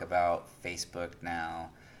talk about Facebook now.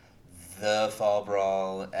 The Fall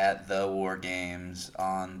Brawl at the War Games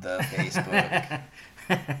on the Facebook.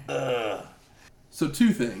 Ugh. So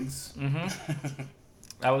two things.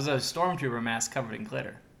 That was a stormtrooper mask covered in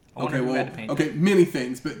glitter. I wonder who had to paint it. Okay, many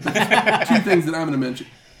things, but two things that I'm going to mention.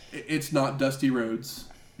 It's not Dusty Rhodes.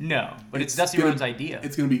 No, but it's Dusty Rhodes' idea.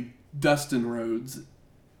 It's going to be Dustin Rhodes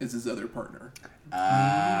as his other partner.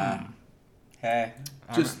 Hey.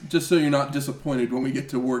 Just so you're not disappointed when we get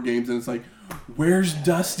to War Games and it's like, where's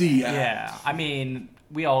Dusty at? Yeah, I mean,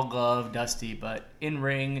 we all love Dusty, but in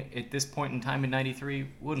ring at this point in time in '93,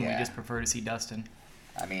 wouldn't we just prefer to see Dustin?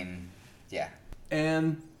 I mean, yeah.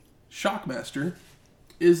 And Shockmaster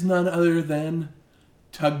is none other than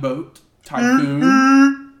Tugboat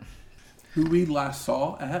Typhoon, who we last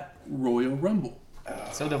saw at Royal Rumble.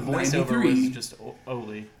 So the voiceover 93. was just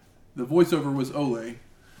Ole. The voiceover was Ole.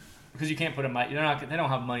 Because you can't put a mic. They don't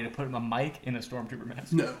have money to put a mic in a Stormtrooper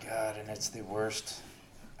mask. No. God, and it's the worst.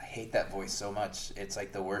 I hate that voice so much. It's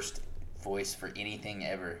like the worst voice for anything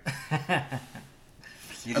ever.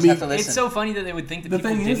 You just have to listen. It's so funny that they would think that The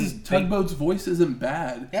people thing didn't is, think... Tugboat's voice isn't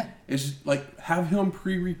bad. Yeah. It's just like, have him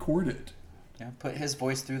pre-recorded. Yeah, put his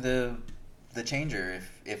voice through the changer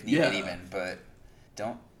if needed, Yeah. even. But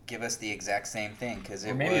don't give us the exact same thing because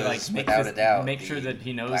it maybe was like without a doubt. make sure that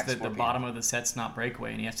he knows Black that the Scorpion. bottom of the set's not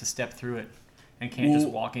breakaway and he has to step through it and can't just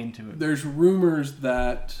walk into it. There's rumors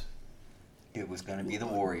that... It was going to be the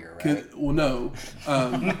Warrior, right? Well, no. I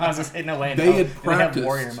was gonna say no way. They no. had They have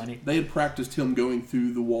Warrior practiced. money. They had practiced him going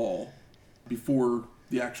through the wall before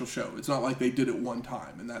the actual show. It's not like they did it one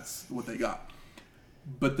time and that's what they got.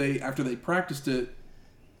 But after they practiced it,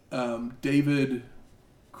 David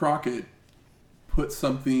Crockett put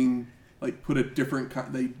a different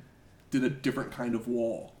kind. They did a different kind of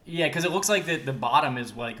wall. Yeah, because it looks like the bottom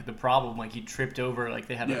is like the problem. Like he tripped over. Like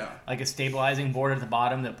they had a stabilizing board at the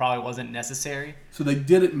bottom that probably wasn't necessary. So they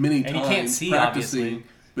did it many And times. you can't see, practicing, obviously.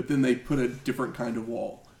 But then they put a different kind of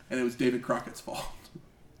wall, and it was David Crockett's fault.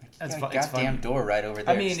 That's Yeah, it's goddamn funny. door right over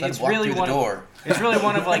there. I mean, Just let it's him walk really through the one. door. It's really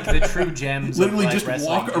one of like the true gems. Literally, of, like, just wrestling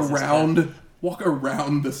walk is this stuff.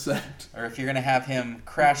 around the set. Or if you're gonna have him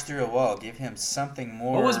crash through a wall, give him something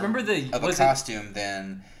more of a costume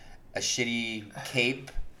than a shitty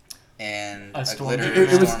cape and a glitter.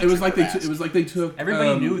 It was like stormtrooper they took.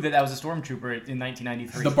 Everybody knew that was a stormtrooper in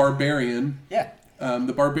 1993. The Barbarian. Yeah.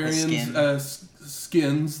 The Barbarian's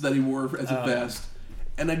skins that he wore as a vest,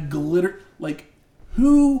 and a glitter. Like,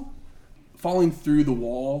 who falling through the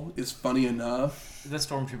wall is funny enough? The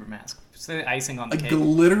stormtrooper mask. It's the icing on the A cake.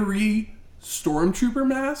 glittery stormtrooper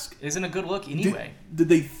mask. Isn't a good look anyway. Did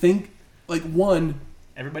they think, like,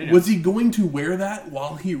 Everybody knows. was he going to wear that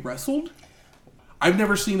while he wrestled? I've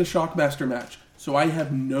never seen a Shockmaster match, so I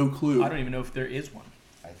have no clue. I don't even know if there is one.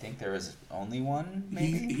 I think there is only one,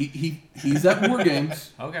 maybe? He's at War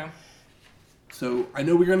Games, Okay. so I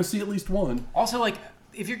know we're going to see at least one. Also, like,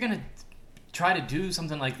 if you're gonna try to do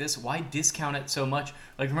something like this, why discount it so much?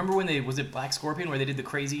 Like, remember when was it Black Scorpion where they did the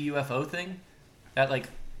crazy UFO thing? That, like,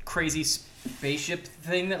 crazy spaceship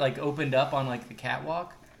thing that, like, opened up on, like, the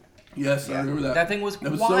catwalk? Yes, I remember that. That thing was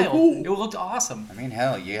That was wild. so cool. It looked awesome. I mean,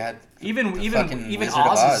 hell, you had Even fucking even Wizard of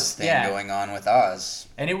Oz Oz's thing going on with Oz.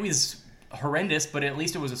 And it was horrendous, but at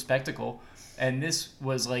least it was a spectacle. And this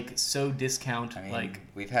was like so discount. I mean, like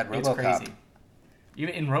we've had it's RoboCop. crazy.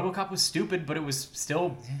 Even in RoboCop was stupid, but it was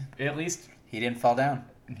still at least He didn't fall down.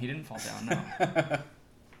 he didn't fall down. No,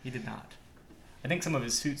 he did not. I think some of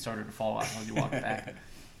his suit started to fall off as he walked back.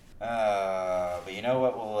 But you know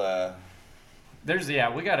what will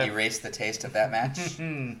We gotta. erase the taste of that match?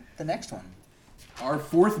 The next one. Our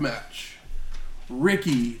fourth match,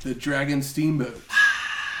 Ricky the Dragon Steamboat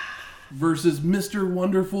versus Mr.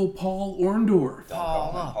 Wonderful Paul Orndorff Don't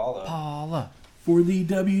call him Paulo. Paula. for the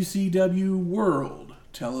WCW World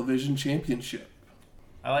Television Championship.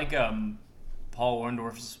 I like Paul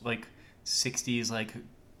Orndorff's like '60s like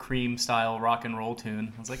cream style rock and roll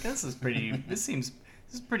tune. I was like, this is pretty. This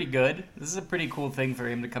is pretty good. This is a pretty cool thing for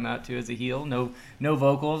him to come out to as a heel. No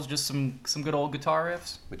vocals, just some good old guitar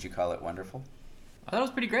riffs. Would you call it wonderful? I thought it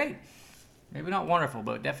was pretty great. Maybe not wonderful,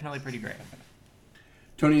 but definitely pretty great.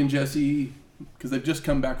 Tony and Jesse, because they've just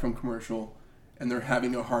come back from commercial, and they're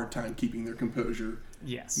having a hard time keeping their composure,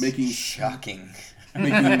 Yes. making Shocking.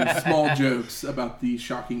 small jokes about the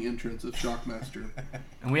shocking entrance of Shockmaster.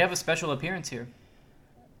 And we have a special appearance here.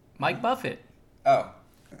 Mike Buffett. Oh.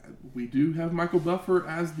 We do have Michael Buffer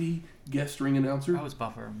as the guest ring announcer, I was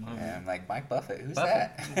Buffer. Yeah, I'm like, Mike Buffett, who's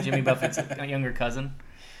Buffett. that? Jimmy Buffett's younger cousin.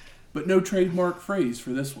 but no trademark phrase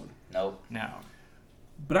for this one. Nope. No.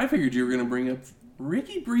 But I figured you were going to bring up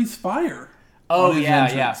Ricky breathes fire. Oh on his yeah,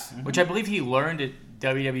 entrance. yeah. Which I believe he learned at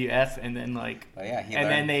WWF, and then like, Oh, yeah, he and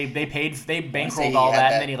then learned they say bankrolled he all had that,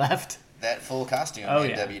 that- and then he left. that full costume Oh,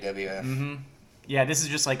 in yeah. WWF. Yeah, this is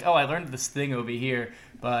just like, oh, I learned this thing over here,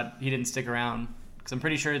 but he didn't stick around because I'm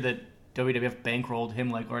pretty sure that WWF bankrolled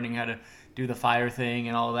him like learning how to do the fire thing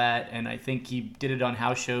and all that, and I think he did it on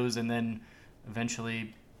house shows and then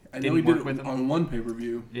eventually I know he did it with him. on one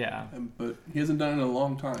pay-per-view. Yeah. But he hasn't done it in a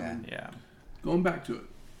long time. Yeah. Going back to it.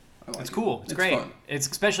 I like It's it. cool. It's great. Fun. It's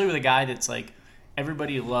especially with a guy that's like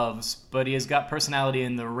everybody loves, but he has got personality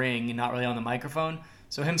in the ring and not really on the microphone.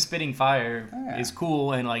 So him spitting fire is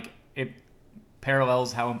cool, and like it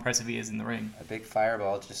parallels how impressive he is in the ring. A big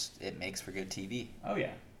fireball it makes for good TV. Oh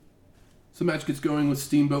yeah. So the match gets going with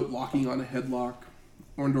Steamboat locking on a headlock.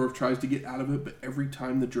 Orndorff tries to get out of it, but every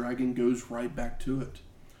time the Dragon goes right back to it.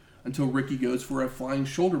 Until Ricky goes for a flying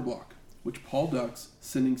shoulder block, which Paul ducks,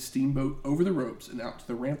 sending Steamboat over the ropes and out to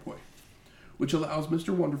the rampway, which allows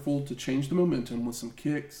Mr. Wonderful to change the momentum with some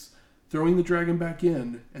kicks, throwing the Dragon back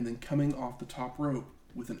in, and then coming off the top rope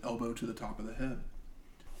with an elbow to the top of the head.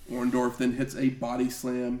 Orndorff then hits a body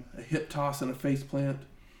slam, a hip toss, and a face plant,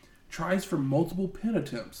 tries for multiple pin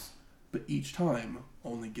attempts, but each time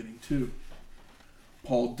only getting 2.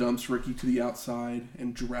 Paul dumps Ricky to the outside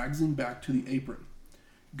and drags him back to the apron.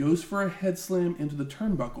 Goes for a head slam into the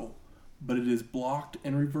turnbuckle, but it is blocked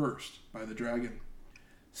and reversed by the Dragon.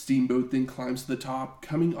 Steamboat then climbs to the top,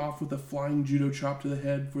 coming off with a flying judo chop to the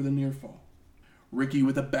head for the near fall. Ricky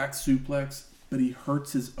with a back suplex, but he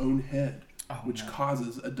hurts his own head, which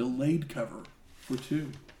causes a delayed cover for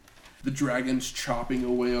 2. The Dragon's chopping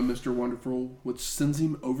away on Mr. Wonderful, which sends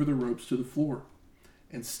him over the ropes to the floor,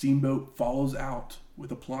 and Steamboat follows out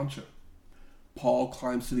with a plancha. Paul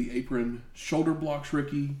climbs to the apron, shoulder blocks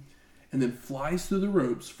Ricky, and then flies through the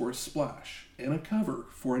ropes for a splash and a cover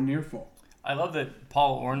for a near fall. I love that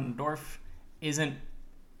Paul Orndorff isn't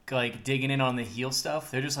like digging in on the heel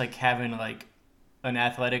stuff. They're just like having like an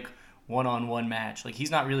athletic one-on-one match. Like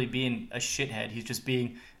he's not really being a shithead. He's just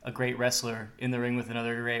being a great wrestler in the ring with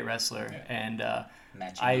another great wrestler. Yeah. And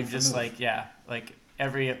I just like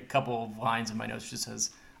every couple of lines in my notes just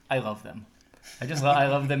says, I love them. I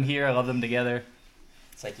love them here. I love them together.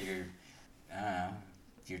 It's like your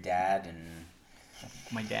dad and...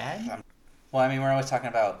 My dad? Well, I mean, we're always talking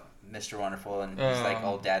about Mr. Wonderful and his like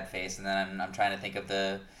old dad face, and then I'm trying to think of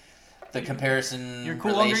the comparison. Your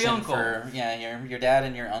cool relation uncle. Your dad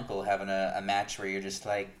and your uncle having a match where you're just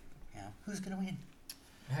like, who's gonna win?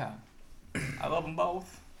 Yeah, I love them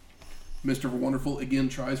both. Mr. Wonderful again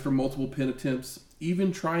tries for multiple pin attempts,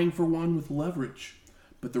 even trying for one with leverage,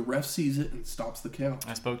 but the ref sees it and stops the count.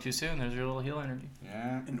 I spoke too soon. There's your little heel energy.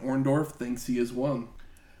 Yeah. And Orndorff thinks he has won.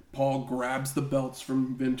 Paul grabs the belts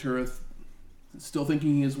from Ventura, still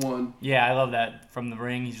thinking he has won. Yeah, I love that from the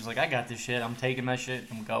ring. He's just like, I got this shit. I'm taking my shit.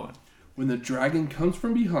 I'm going. When the Dragon comes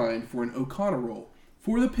from behind for an O'Connor roll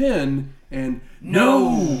for the pin, and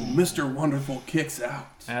no! Mr. Wonderful kicks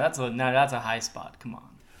out. That's a high spot. Come on.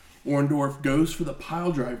 Orndorff goes for the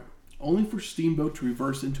pile driver, only for Steamboat to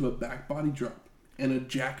reverse into a back body drop and a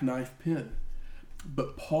jackknife pin.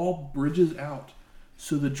 But Paul bridges out,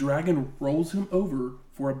 so the Dragon rolls him over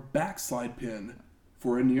for a backslide pin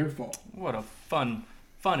for a near fall. What a fun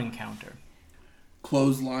encounter.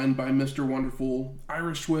 Clothesline by Mr. Wonderful,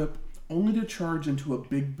 Irish whip, only to charge into a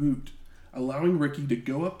big boot, allowing Ricky to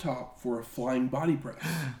go up top for a flying body press,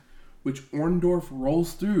 which Orndorff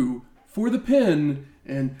rolls through for the pin,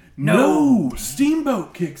 and no!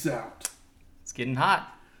 Steamboat kicks out. It's getting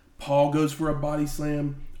hot. Paul goes for a body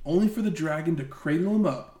slam, only for the Dragon to cradle him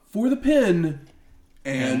up for the pin,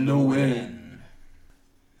 and the win.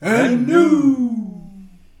 And new!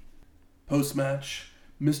 Post-match,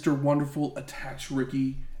 Mr. Wonderful attacks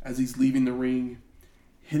Ricky as he's leaving the ring,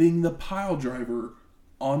 hitting the pile driver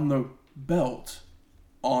on the belt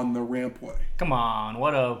on the rampway. Come on,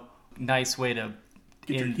 what a nice way to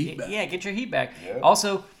get your heat back. Yeah, get your heat back. Yep.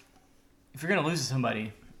 Also, if you're going to lose to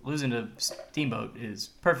somebody, losing to Steamboat is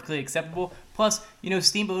perfectly acceptable. Plus,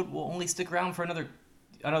 Steamboat will only stick around for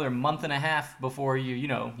another month and a half before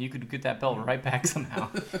you could get that belt right back somehow.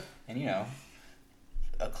 And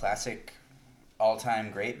a classic all-time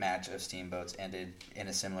great match of Steamboat's ended in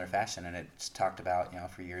a similar fashion, and it's talked about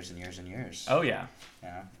for years and years and years. Oh yeah.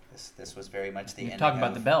 This was very much the ending. Talking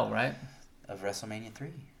about the bell, right? Of WrestleMania 3.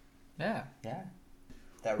 Yeah. Yeah.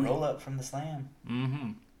 That roll up from the slam.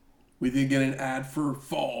 Mm-hmm. We then get an ad for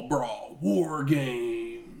Fall Brawl War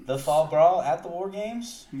Game. The Fall Brawl at the War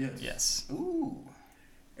Games? Yes. Ooh.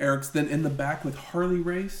 Eric's then in the back with Harley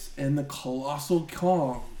Race and the Colossal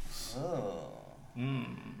Kongs. Oh.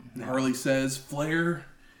 And Harley says, Flair,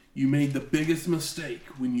 you made the biggest mistake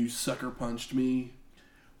when you sucker punched me.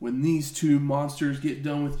 When these two monsters get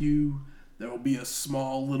done with you, there will be a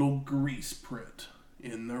small little grease print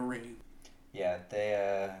in the ring. Yeah,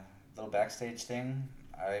 they little backstage thing.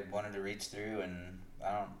 I wanted to reach through and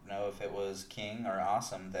I don't know if it was King or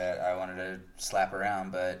Awesome that I wanted to slap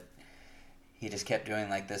around, but he just kept doing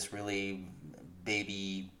like this really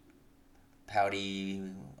baby, pouty,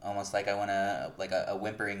 almost like I want a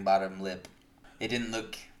whimpering bottom lip. It didn't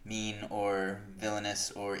look mean or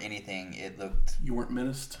villainous or anything. It looked... You weren't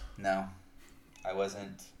menaced? No. I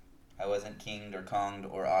wasn't kinged or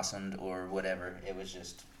konged or awesomed or whatever. It was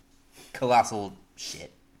just colossal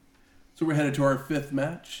shit. So we're headed to our 5th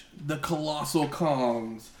match. The Colossal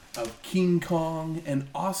Kongs of King Kong and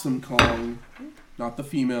Awesome Kong. Not the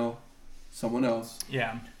female. Someone else.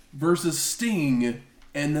 Yeah. Versus Sting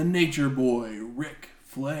and the Nature Boy, Ric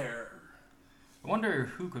Flair. I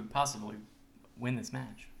wonder who could possibly win this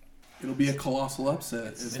match. It'll be a colossal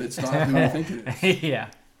upset if it's not who you think it is. Yeah.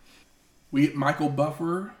 We get Michael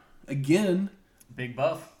Buffer again, Big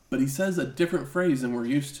Buff. but he says a different phrase than we're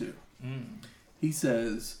used to. He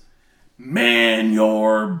says, "Man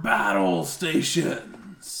your battle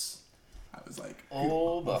stations." I was like,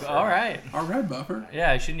 Oh, Buffer. All right. all right, Buffer.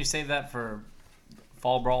 Yeah, shouldn't you save that for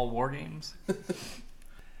Fall Brawl War Games?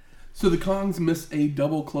 So the Kongs miss a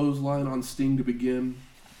double clothesline on Sting to begin,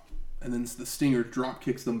 and then the Stinger drop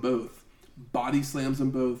kicks them both, body slams them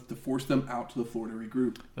both to force them out to the floor to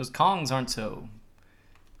regroup. Those Kongs aren't so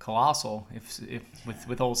colossal if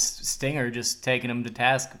with old Stinger just taking them to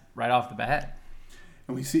task right off the bat.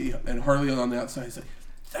 And we see, and Harley on the outside is like,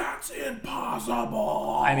 "That's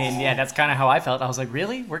impossible." I mean, yeah, that's kind of how I felt. I was like,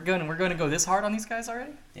 really? We're going to go this hard on these guys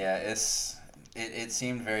already? Yeah, it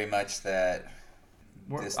seemed very much that...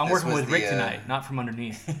 I'm working with Rick tonight, not from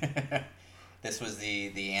underneath. This was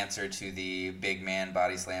the answer to the big man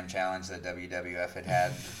body slam challenge that WWF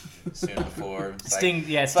had soon before. It's Sting, like,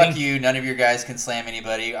 yeah, fuck Sting. you, none of your guys can slam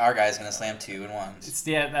anybody. Our guy's gonna slam 2 in 1.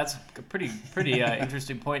 Yeah, that's a pretty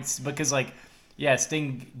interesting points because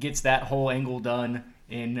Sting gets that whole angle done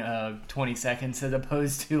in 20 seconds as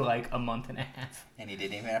opposed to like a month and a half. And he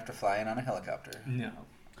didn't even have to fly in on a helicopter. No.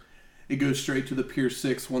 It goes straight to the Pier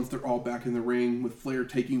 6 once they're all back in the ring, with Flair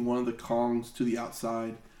taking one of the Kongs to the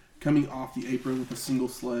outside, coming off the apron with a single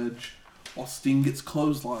sledge, while Sting gets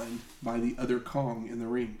clotheslined by the other Kong in the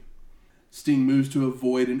ring. Sting moves to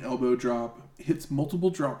avoid an elbow drop, hits multiple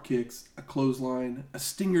drop kicks, a clothesline, a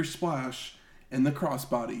Stinger splash, and the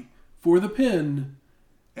crossbody for the pin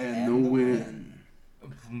and the win.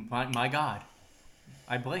 My God.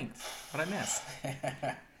 I blinked. What'd I miss?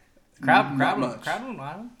 Not much. Crowd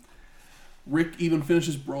wild. Rick even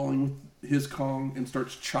finishes brawling with his Kong and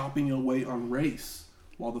starts chopping away on Race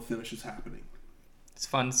while the finish is happening. It's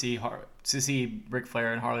fun to see Ric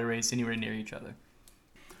Flair and Harley Race anywhere near each other.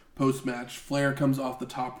 Post-match, Flair comes off the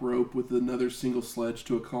top rope with another single sledge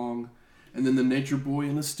to a Kong, and then the Nature Boy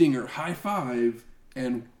and the Stinger high five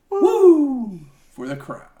and woo for the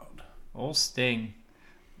crowd. Old Sting.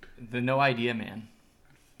 The no idea man.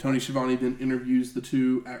 Tony Schiavone then interviews the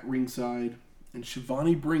two at ringside, and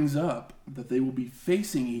Schiavone brings up that they will be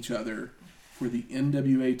facing each other for the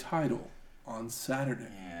NWA title on Saturday.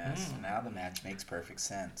 Yes, now the match makes perfect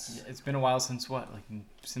sense. It's been a while since what?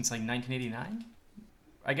 Since 1989?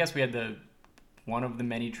 I guess we had one of the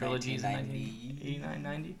many trilogies in 1989,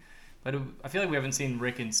 90. But I feel like we haven't seen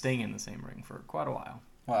Rick and Sting in the same ring for quite a while.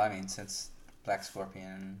 Well, I mean, since Black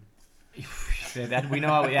Scorpion. That we know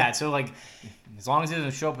how. Yeah, so as long as he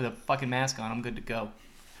doesn't show up with a fucking mask on, I'm good to go.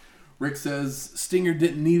 Rick says Stinger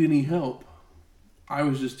didn't need any help. I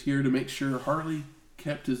was just here to make sure Harley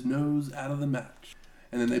kept his nose out of the match.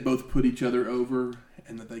 And then they both put each other over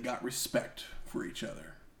and that they got respect for each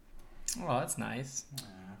other. Oh, that's nice.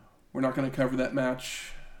 We're not going to cover that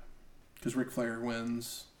match because Ric Flair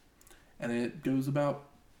wins. And it goes about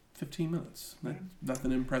 15 minutes.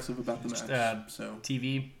 Nothing impressive about the match. So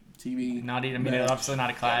TV. Not even. I mean, it's obviously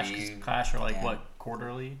not a clash. Clash are yeah.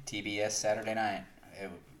 Quarterly? TBS Saturday night.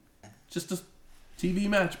 Just a TV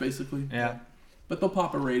match, basically. Yeah. But they'll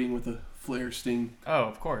pop a rating with a Flair Sting. Oh,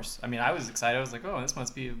 of course. I mean, I was excited. I was like, oh, this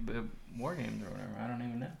must be a War Games or whatever. I don't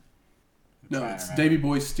even know. No, it's Davey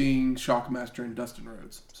Boy, Sting, Shockmaster, and Dustin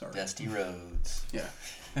Rhodes. Sorry. Dusty Rhodes. Yeah.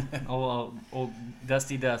 old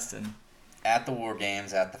Dusty Dustin. At the War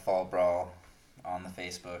Games, at the Fall Brawl, on the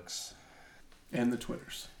Facebooks. And the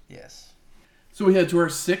Twitters. Yes. So we head to our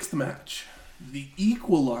 6th match. The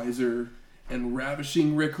Equalizer and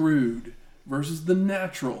Ravishing Rick Rude versus the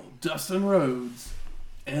Natural, Dustin Rhodes,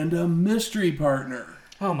 and a mystery partner.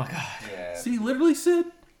 Oh my God. Yeah. See, literally, Sid,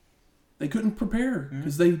 they couldn't prepare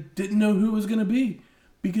because they didn't know who it was going to be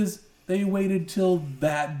because they waited till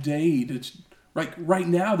that day to... Right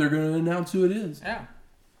now, they're going to announce who it is. Yeah.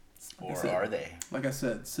 Or are they? Like I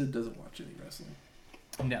said, Sid doesn't watch any wrestling.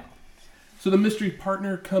 No. So the mystery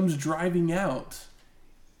partner comes driving out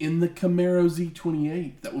in the Camaro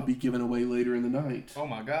Z28 that will be given away later in the night. Oh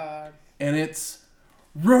my god. And it's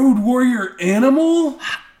Road Warrior Animal?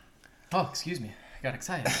 Oh, excuse me. I got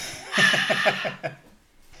excited.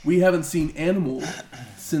 We haven't seen Animal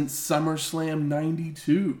since SummerSlam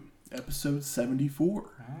 92, episode 74.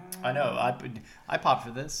 I know. I popped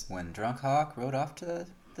for this. When Drunk Hawk rode off to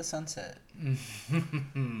the sunset.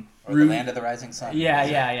 Or Rude. the land of the rising sun.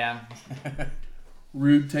 Yeah.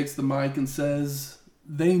 Rude takes the mic and says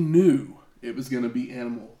they knew it was going to be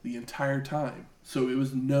Animal the entire time, so it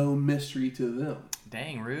was no mystery to them.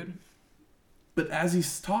 Dang, Rude. But as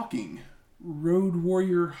he's talking, Road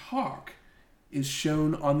Warrior Hawk is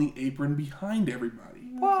shown on the apron behind everybody.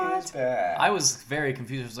 What? I was very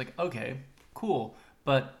confused. I was like, okay, cool.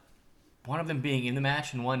 But one of them being in the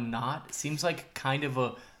match and one not seems like kind of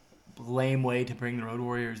a lame way to bring the Road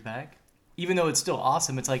Warriors back. Even though it's still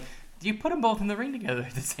awesome, it's like, do you put them both in the ring together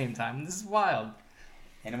at the same time? This is wild.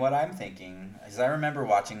 And what I'm thinking is I remember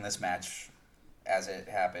watching this match as it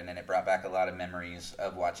happened, and it brought back a lot of memories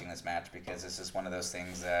of watching this match because this is one of those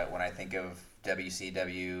things that when I think of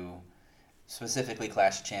WCW, specifically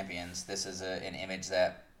Clash of Champions, this is an image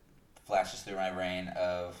that flashes through my brain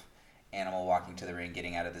of Animal walking to the ring,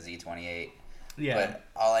 getting out of the Z28. Yeah. But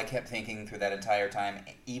all I kept thinking through that entire time,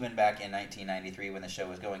 even back in 1993 when the show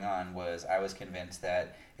was going on, was I was convinced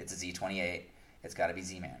that it's a Z28. It's got to be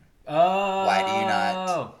Z-Man. Oh. Why do you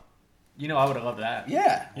not? You know, I would have loved that.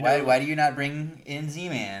 Yeah. You know- Why do you not bring in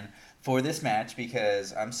Z-Man for this match?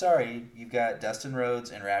 Because I'm sorry, you've got Dustin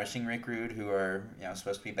Rhodes and Ravishing Rick Rude who are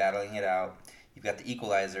supposed to be battling it out. You've got the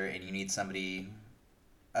Equalizer, and you need somebody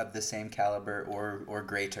of the same caliber or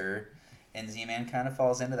greater. And Z-Man kind of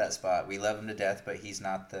falls into that spot. We love him to death, but he's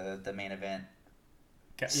not the main event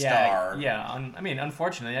star. Yeah.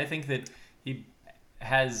 Unfortunately, I think that he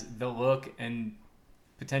has the look and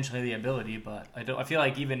potentially the ability, but I feel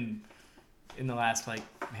like even in the last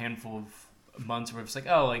handful of months where it's like,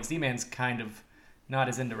 oh, like Z-Man's kind of not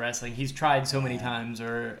as into wrestling. He's tried so many times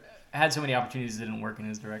or had so many opportunities that didn't work in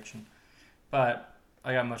his direction. But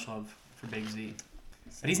I got much love for Big Z.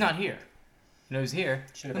 But he's not here. You know who's here?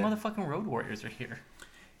 Should've The been. motherfucking Road Warriors are here.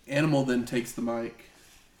 Animal then takes the mic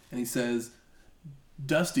and he says,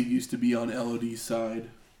 Dusty used to be on LOD's side,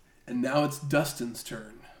 and now it's Dustin's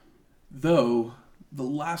turn. Though, the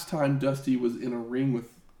last time Dusty was in a ring with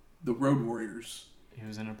the Road Warriors, He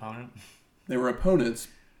was an opponent. they were opponents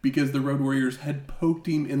because the Road Warriors had poked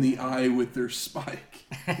him in the eye with their spike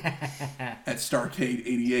at Starrcade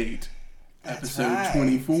 88, That's episode right.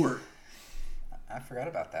 24. I forgot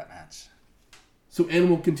about that match. So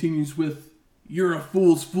Animal continues with, you're a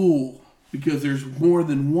fool's fool, because there's more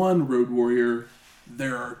than one Road Warrior,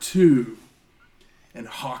 there are two. And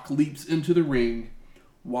Hawk leaps into the ring,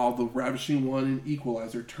 while the Ravishing One and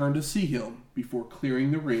Equalizer turn to see him before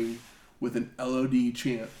clearing the ring with an LOD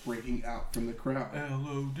chant breaking out from the crowd.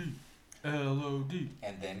 LOD. LOD.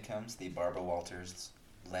 And then comes the Barbara Walters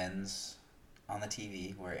lens on the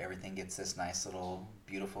TV where everything gets this nice little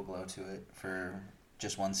beautiful glow to it for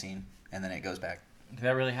just one scene, and then it goes back. Did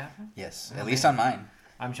that really happen? Yes, Oh, at least man. on mine.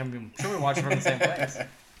 I'm sure we're watching from the same place.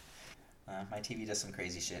 My TV does some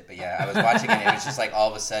crazy shit, but yeah, I was watching it, and it was just like all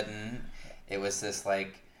of a sudden, it was this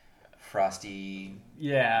like frosty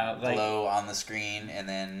Yeah, like glow on the screen, and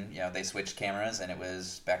then they switched cameras, and it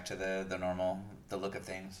was back to the normal, the look of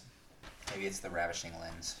things. Maybe it's the ravishing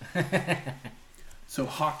lens. So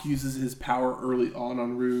Hawk uses his power early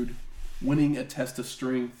on Rude, winning a test of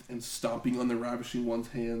strength and stomping on the Ravishing One's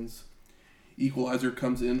hands. Equalizer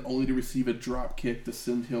comes in only to receive a drop kick to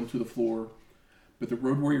send him to the floor, but the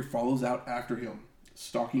Road Warrior follows out after him,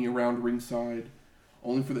 stalking around ringside,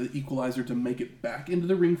 only for the Equalizer to make it back into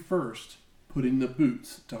the ring first, putting the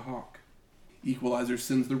boots to Hawk. Equalizer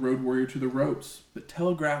sends the Road Warrior to the ropes, but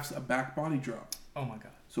telegraphs a back body drop. oh my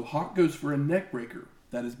god. So Hawk goes for a neck breaker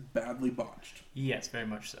that is badly botched. Yes, very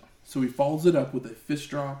much so. So he follows it up with a fist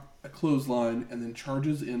drop, a clothesline, and then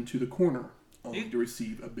charges into the corner, only to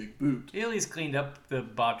receive a big boot. He at least cleaned up the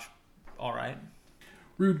botch all right.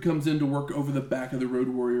 Rude comes in to work over the back of the Road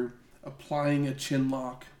Warrior, applying a chin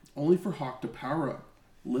lock, only for Hawk to power up,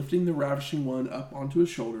 lifting the Ravishing One up onto his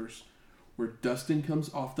shoulders, where Dustin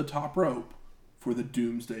comes off the top rope for the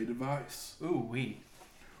Doomsday Device. Ooh wee.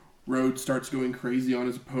 Rhodes starts going crazy on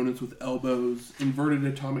his opponents with elbows, inverted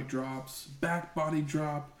atomic drops, back body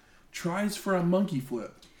drop, tries for a monkey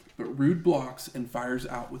flip, but Rude blocks and fires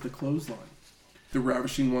out with a clothesline. The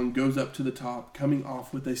Ravishing One goes up to the top, coming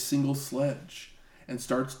off with a single sledge, and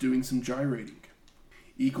starts doing some gyrating.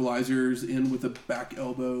 Equalizer's in with a back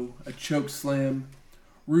elbow, a choke slam,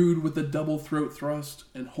 Rude with a double throat thrust,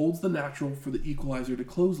 and holds the natural for the Equalizer to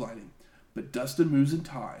clothesline him, but Dustin moves in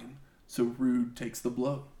time, so Rude takes the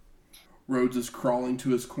blow. Rhodes is crawling to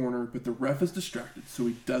his corner, but the ref is distracted, so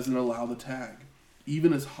he doesn't allow the tag,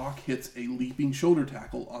 even as Hawk hits a leaping shoulder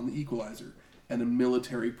tackle on the Equalizer and a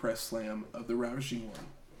military press slam of the Ravishing One.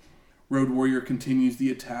 Road Warrior continues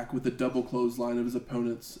the attack with a double clothesline of his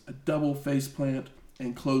opponents, a double face plant,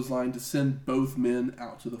 and clothesline to send both men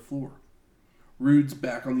out to the floor. Rude's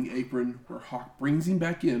back on the apron, where Hawk brings him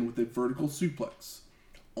back in with a vertical suplex,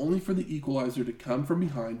 only for the Equalizer to come from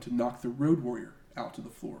behind to knock the Road Warrior out to the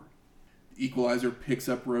floor. The Equalizer picks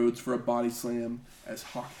up Rhodes for a body slam as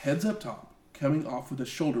Hawk heads up top, coming off with a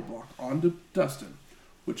shoulder block onto Dustin,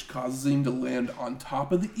 which causes him to land on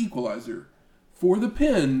top of the Equalizer for the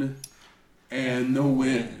pin and the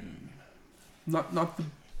win. Not the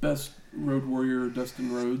best Road Warrior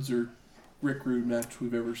Dustin Rhodes or Rick Rude match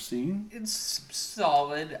we've ever seen. It's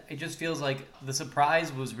solid. It just feels like the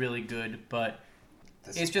surprise was really good, but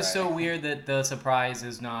it's just so weird that the surprise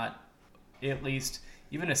is not at least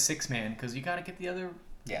even a 6-man, because you got to get the other.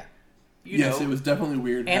 Yeah. Yes, it was definitely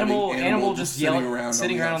weird. Animal just sitting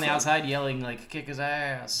around on the outside yelling like "kick his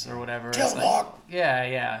ass" or whatever. Kill Hawk.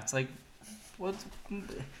 Yeah. It's like what?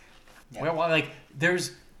 Yeah. Well, like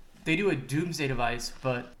they do a doomsday device,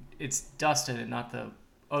 but it's Dustin and not the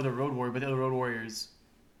other Road Warrior, but the other Road Warrior's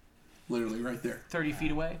literally right there, 30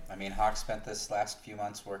 feet away. I mean, Hawk spent this last few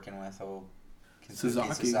months working with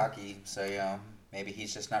Sasaki. Sasaki, so maybe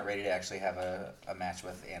he's just not ready to actually have a match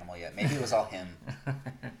with Animal yet. Maybe it was all him.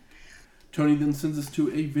 Tony then sends us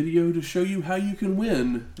to a video to show you how you can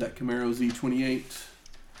win that Camaro Z28.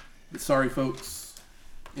 But sorry, folks,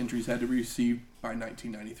 entries had to be received by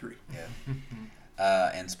 1993.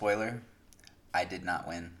 Yeah. And spoiler, I did not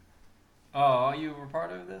win. Oh, you were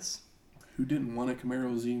part of this? Who didn't want a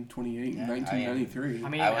Camaro Z28 in 1993? I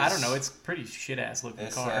mean, I don't know. It's pretty shit-ass looking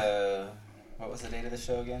car. What was the date of the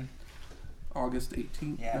show again? August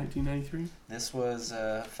 18th, 1993. This was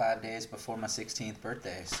 5 days before my 16th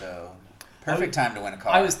birthday, so perfect time to win a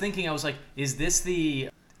car. I was like, is this the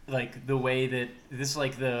way that this is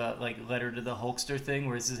like the letter to the Hulkster thing,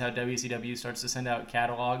 where this is how WCW starts to send out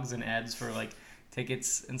catalogs and ads for like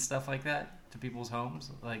tickets and stuff like that to people's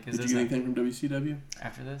homes? Like, is Did you get anything from WCW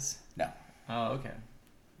after this? No. Oh, okay.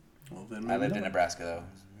 Well, then I lived in Nebraska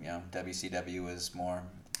though. WCW was more.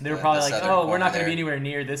 They were probably like, oh, we're not going to be anywhere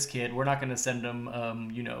near this kid. We're not going to send him,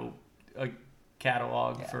 a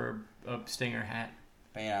catalog for a Stinger hat.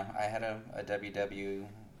 But I had a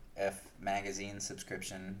WWF magazine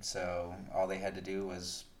subscription, so all they had to do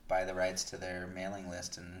was buy the rights to their mailing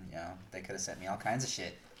list, and they could have sent me all kinds of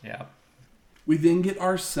shit. Yeah. We then get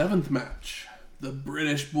our 7th match: the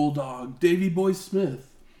British Bulldog Davey Boy Smith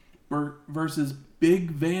versus Big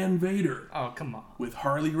Van Vader. Oh, come on. With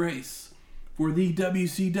Harley Race for the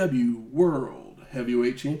WCW World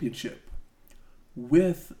Heavyweight Championship,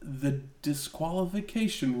 with the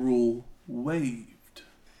disqualification rule waived.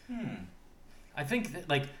 I think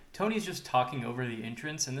that, Tony's just talking over the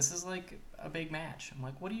entrance, and this is like a big match. I'm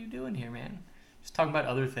like, what are you doing here, man? Just talking about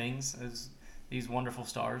other things as these wonderful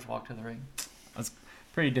stars walk to the ring. I was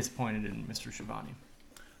pretty disappointed in Mr. Schiavone.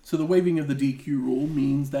 So the waiving of the DQ rule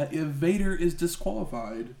means that if Vader is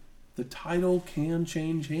disqualified, the title can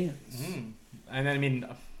change hands. And I mean,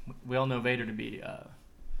 we all know Vader to be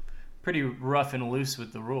pretty rough and loose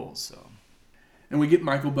with the rules, so. And we get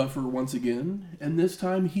Michael Buffer once again, and this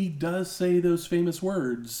time he does say those famous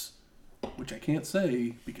words, which I can't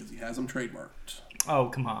say because he has them trademarked. Oh,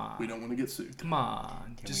 come on. We don't want to get sued. Come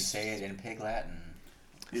on. Can we say it in Pig Latin?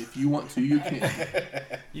 If you want to, you can.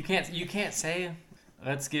 You can't say,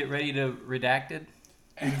 let's get ready to redacted?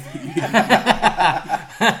 You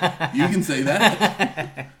can say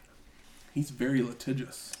that. He's very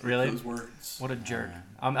litigious. Really? With those words. What a jerk.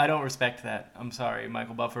 I don't respect that. I'm sorry,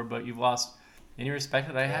 Michael Buffer, but you've lost any respect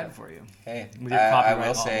that I had for you. Hey, with your I copyright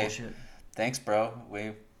will law say, bullshit. thanks, bro.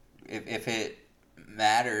 If it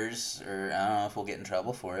matters, or I don't know if we'll get in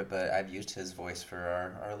trouble for it, but I've used his voice for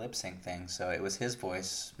our lip sync thing, so it was his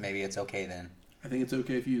voice. Maybe it's okay then. I think it's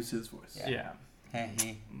okay if you use his voice. Yeah.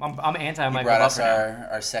 Hey, I'm anti-Michael he brought Buffer us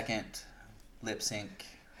our second lip sync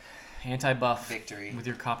anti-buff victory with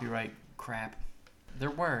your copyright crap.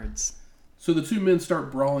 They're words. So the two men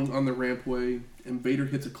start brawling on the rampway, and Vader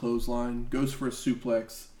hits a clothesline, goes for a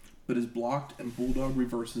suplex, but is blocked, and Bulldog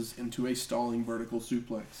reverses into a stalling vertical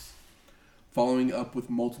suplex, following up with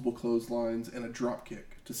multiple clotheslines and a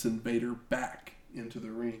dropkick to send Vader back into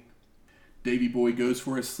the ring. Davey Boy goes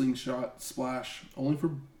for a slingshot splash, only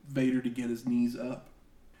for Vader to get his knees up.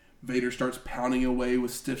 Vader starts pounding away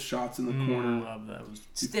with stiff shots in the corner. I love those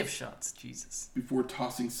stiff shots, Jesus. Before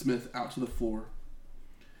tossing Smith out to the floor.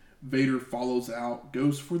 Vader follows out,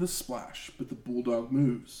 goes for the splash, but the Bulldog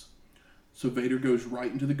moves. So Vader goes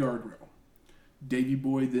right into the guardrail. Davey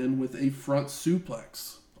Boy then with a front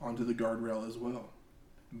suplex onto the guardrail as well.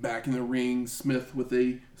 Back in the ring, Smith with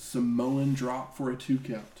a Samoan drop for a 2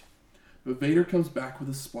 count. But Vader comes back with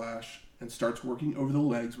a splash and starts working over the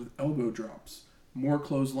legs with elbow drops, more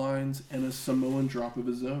clotheslines, and a Samoan drop of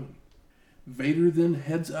his own. Vader then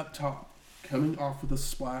heads up top, coming off with a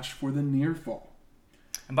splash for the near fall.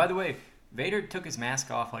 And by the way, Vader took his mask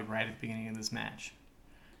off like right at the beginning of this match.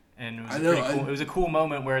 And it was cool. It was a cool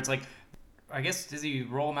moment where it's like, I guess, does he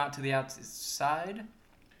roll him out to the outside?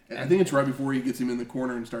 I think it's right before he gets him in the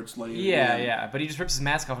corner and starts laying him in. Yeah. But he just rips his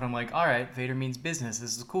mask off, and I'm like, all right, Vader means business.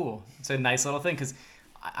 This is cool. It's a nice little thing, because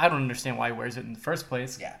I don't understand why he wears it in the first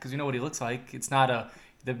place. Yeah. Because you know what he looks like. It's not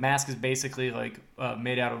the mask is basically like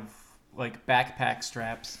made out of like backpack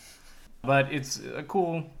straps. But it's a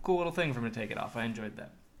cool little thing for him to take it off. I enjoyed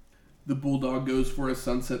that. The Bulldog goes for a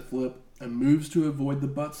sunset flip and moves to avoid the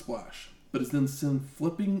butt splash, but is then sent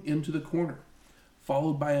flipping into the corner,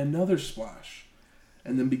 followed by another splash,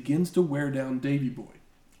 and then begins to wear down Davey Boy,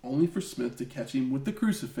 only for Smith to catch him with the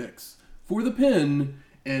crucifix for the pin,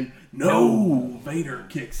 and Vader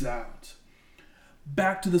kicks out.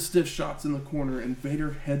 Back to the stiff shots in the corner, and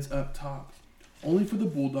Vader heads up top, only for the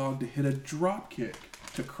Bulldog to hit a drop kick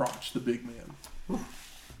to crotch the big man.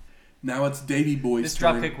 Now it's Davey Boy's This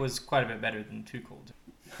turn. drop kick was quite a bit better than Too Cold.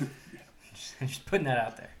 Just putting that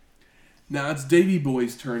out there. Now it's Davey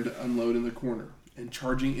Boy's turn to unload in the corner and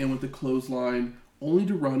charging in with the clothesline, only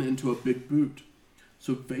to run into a big boot.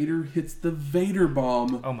 So Vader hits the Vader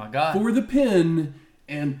bomb Oh my God. for the pin,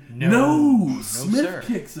 and Smith sir.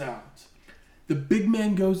 kicks out. The big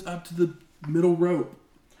man goes up to the middle rope,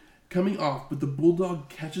 coming off, but the Bulldog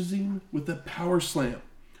catches him with a power slam.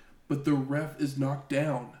 But the ref is knocked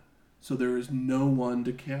down, so there is no one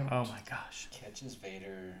to count. Oh my gosh. Catches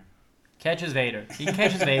Vader. Catches Vader. He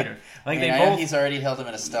catches Vader. Like I mean, they I know both. he's already held him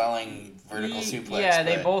in a stalling vertical suplex. Yeah,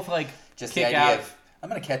 they but both like just kick the idea out. of I'm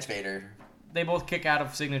gonna catch Vader. They both kick out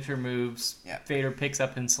of signature moves. Yeah. Vader picks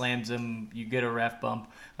up and slams him. You get a ref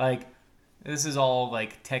bump. Like this is all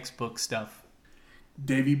like textbook stuff.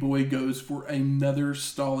 Davey Boy goes for another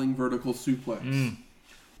stalling vertical suplex.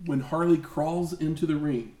 When Harley crawls into the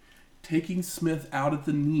ring, taking Smith out at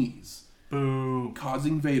the knees, Boo.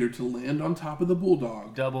 causing Vader to land on top of the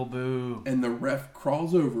Bulldog, Double boo. and the ref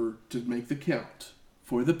crawls over to make the count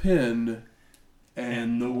for the pin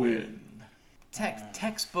and the win.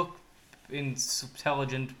 Textbook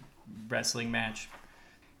intelligent wrestling match.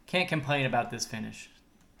 Can't complain about this finish.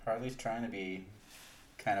 Harley's trying to be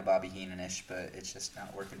kind of Bobby Heenan-ish, but it's just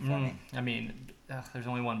not working for me. I mean, there's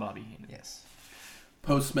only one Bobby Heenan. Yes.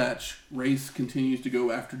 Post-match, Race continues to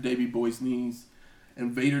go after Davey Boy's knees,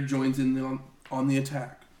 and Vader joins in on the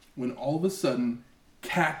attack, when all of a sudden,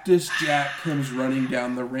 Cactus Jack comes running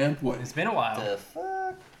down the rampway. It's been a while. The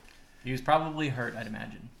fuck? He was probably hurt, I'd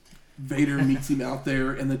imagine. Vader meets him out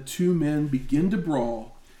there, and the two men begin to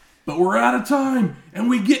brawl. But we're out of time, and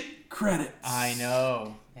we get credits. I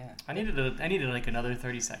know. Yeah. I needed like another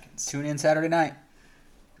 30 seconds. Tune in Saturday night.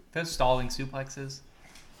 Those stalling suplexes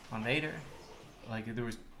on Vader, like there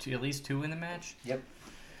was at least 2 in the match. Yep.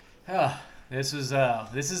 This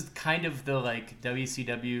is kind of the like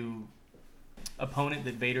WCW opponent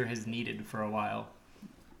that Vader has needed for a while.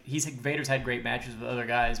 Vader's had great matches with other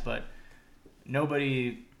guys, but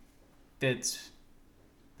nobody that's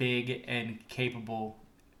big and capable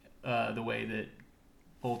the way that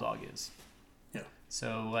Bulldog is. Yeah.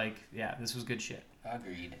 So this was good shit.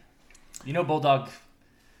 Agreed. You know, Bulldog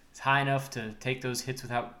is high enough to take those hits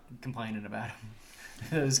without complaining about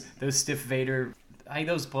them. those stiff Vader,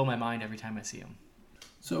 those blow my mind every time I see them.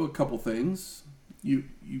 So a couple things. You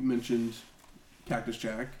mentioned Cactus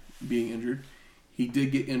Jack being injured. He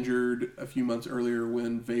did get injured a few months earlier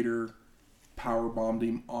when Vader power bombed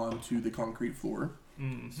him onto the concrete floor.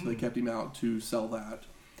 Mm-hmm. So they kept him out to sell that.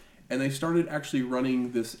 And they started actually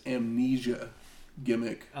running this amnesia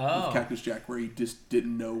gimmick with Cactus Jack where he just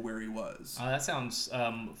didn't know where he was. That sounds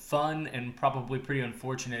fun and probably pretty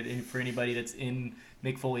unfortunate for anybody that's in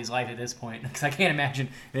Mick Foley's life at this point, because I can't imagine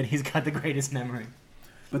that he's got the greatest memory.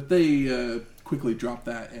 But they quickly dropped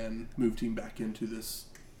that and moved him back into this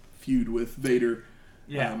feud with Vader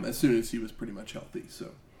as soon as he was pretty much healthy.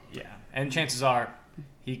 So yeah, and chances are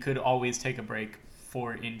he could always take a break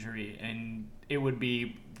for injury, and it would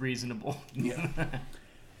be reasonable. Yeah.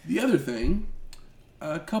 The other thing,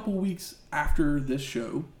 a couple weeks after this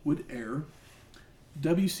show would air,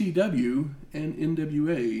 WCW and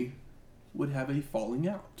NWA would have a falling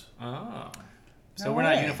out. Oh. So No we're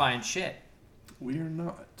not way. unifying shit. We are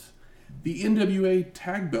not. The NWA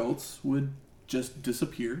tag belts would just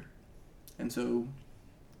disappear. And so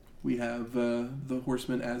we have the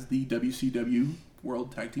Horsemen as the WCW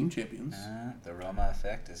World Tag Team Champions. The Roma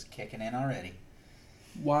effect is kicking in already.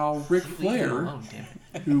 While Ric Flair, Oh, damn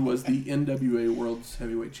it. who was the NWA World's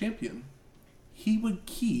Heavyweight Champion, he would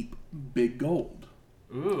keep Big Gold.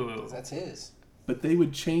 Ooh. That's his. But they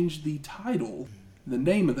would change the title, the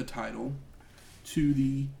name of the title, to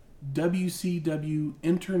the WCW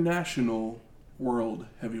International World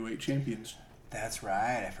Heavyweight Champions. That's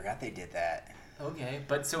right. I forgot they did that. Okay,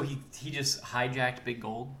 but so he just hijacked Big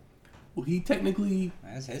Gold? Well, he technically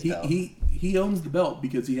That's his belt. he owns the belt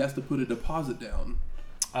because he has to put a deposit down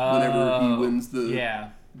whenever he wins the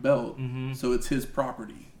belt. Mm-hmm. So it's his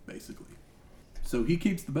property, basically. So he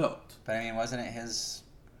keeps the belt. But I mean, wasn't it his?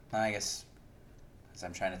 Well, I guess. Because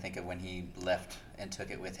I'm trying to think of when he left and took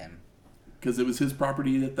it with him. Because it was his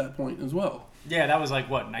property at that point as well. Yeah, that was like,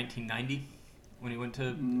 what, 1990? When he went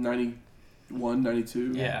to... 91,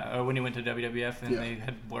 92. Yeah, or when he went to WWF and Yeah. they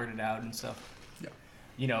had blurted out and stuff. Yeah.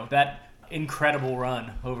 You know, that incredible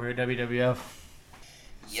run over at WWF.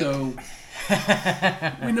 So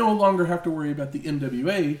we no longer have to worry about the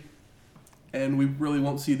NWA, and we really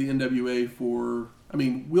won't see the NWA for... I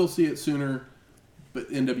mean, we'll see it sooner, but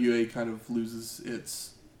NWA kind of loses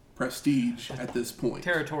its prestige at this point.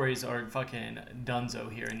 Territories are fucking dunzo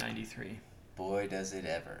here in 93. Boy, does it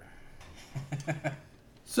ever.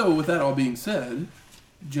 So with that all being said,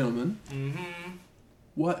 gentlemen, Mm-hmm.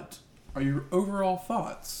 what are your overall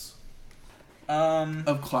thoughts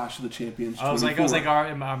of Clash of the Champions 24? I was like,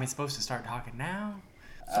 am I supposed to start talking now?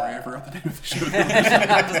 Sorry, I forgot the name of the show.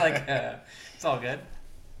 I was like, it's all good.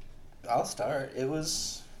 I'll start. It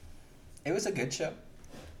was a good show. It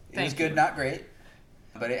was Thank good, you. not great,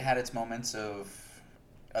 but it had its moments of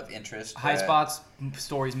interest. High spots,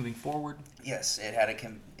 stories moving forward. Yes, it had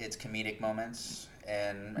its comedic moments,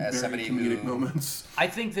 and as Very somebody comedic who moments. I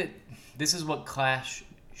think that this is what Clash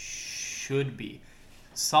should be.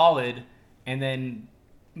 Solid, and then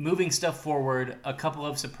moving stuff forward, a couple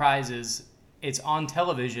of surprises. It's on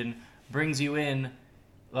television, brings you in.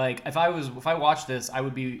 Like, if I watched this, I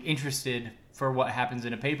would be interested for what happens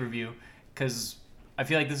in a pay-per-view, because I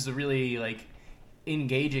feel like this is a really, like,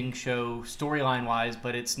 engaging show storyline-wise,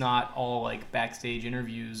 but it's not all, like, backstage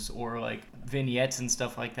interviews or, like, vignettes and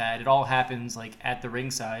stuff like that. It all happens, like, at the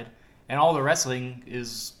ringside, and all the wrestling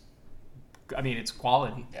is, I mean, it's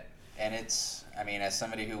quality. Yeah, and it's. I mean, as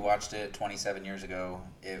somebody who watched it 27 years ago,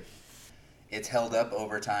 it's held up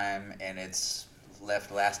over time, and it's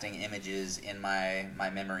left lasting images in my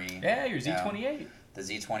memory. Yeah, your Z28. The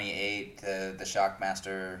Z28, the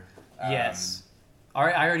Shockmaster. Yes. All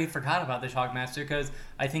right, I already forgot about the Shockmaster because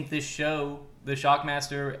I think this show, the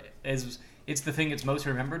Shockmaster, it's the thing it's most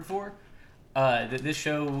remembered for. That this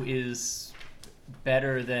show is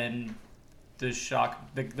better than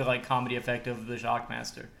the like comedy effect of the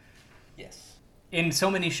Shockmaster. Yes. In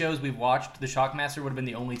so many shows we've watched, the Shockmaster would have been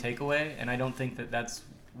the only takeaway, and I don't think that that's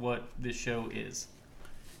what this show is.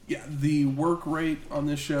 Yeah, the work rate on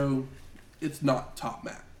this show, it's not top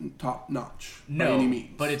notch by any means.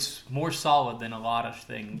 But it's more solid than a lot of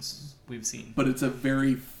things we've seen. But it's a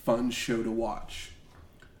very fun show to watch.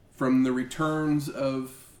 From the returns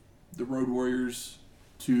of the Road Warriors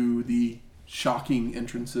to the shocking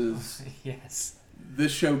entrances, Yes.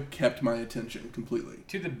 this show kept my attention completely.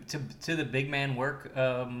 To the big man work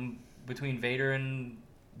between Vader and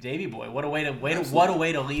Davey Boy. What a way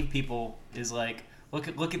to leave people is like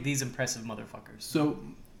look at these impressive motherfuckers. So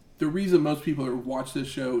the reason most people watch this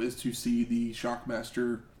show is to see the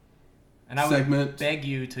Shockmaster And I segment, would beg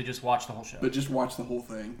you to just watch the whole show. but just watch the whole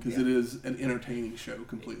thing because it is an entertaining show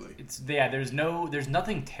completely. There's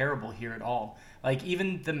nothing terrible here at all. Like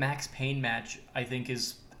even the Max Payne match, I think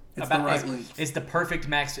is It's the right length. It's the perfect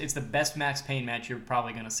Max. It's the best Max Payne match you're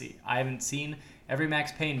probably gonna see. I haven't seen every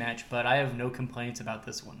Max Payne match, but I have no complaints about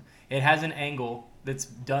this one. It has an angle that's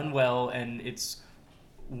done well and it's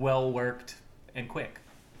well worked and quick.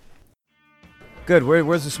 Good.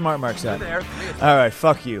 Where's the smart marks at? All right.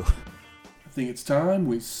 Fuck you. I think it's time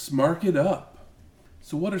we smark it up.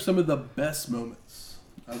 So what are some of the best moments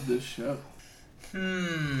of this show?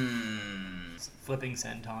 Flipping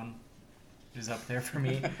Senton is up there for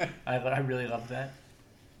me. I really love that.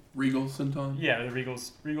 Regal Senton? Yeah, the Regal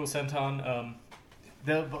Senton.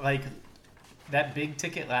 That big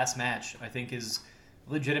ticket last match, I think, is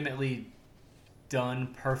legitimately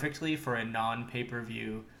done perfectly for a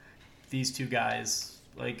non-pay-per-view. These two guys,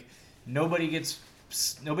 like, nobody gets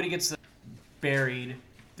buried.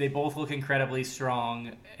 They both look incredibly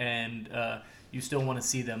strong, and you still want to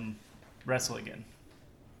see them wrestle again.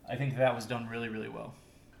 I think that was done really, really well.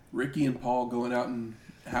 Ricky and Paul going out and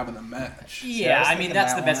having a match. Yeah, was I mean, thinking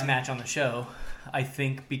that's that the best one. match on the show, I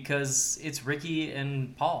think, because it's Ricky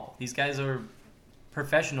and Paul. These guys are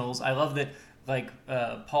professionals. I love that, like,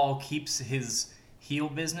 Paul keeps his heel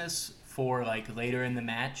business for, like, later in the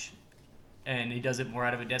match, and he does it more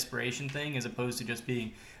out of a desperation thing as opposed to just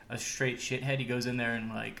being a straight shithead. He goes in there and,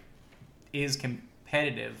 like, is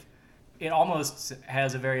competitive. It almost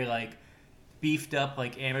has a very, like, beefed up,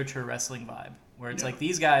 like, amateur wrestling vibe, where it's Yeah. like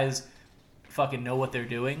these guys fucking know what they're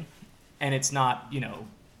doing, and it's not, you know,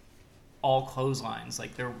 all clotheslines.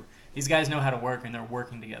 Like, these guys know how to work, and they're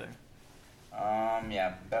working together.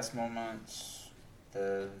 Yeah, best moments,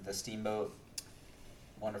 the Steamboat,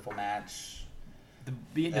 wonderful match.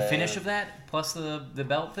 The finish of that, plus the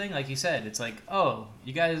belt thing, like you said, it's like, oh,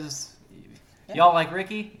 you guys, y'all like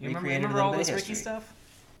Ricky? You Recreated a remember little all bit this of Ricky history. stuff?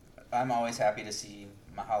 I'm always happy to see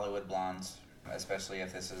my Hollywood Blondes, especially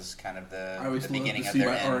if this is kind of I the always love beginning to of see their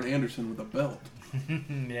my end. Arn Anderson with a belt.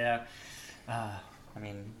 Yeah. I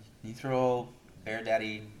mean, you throw Bear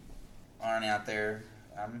Daddy Arn out there,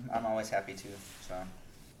 I'm always happy to. So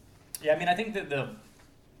Yeah, I mean, I think that the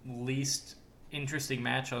least interesting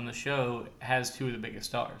match on the show has two of the biggest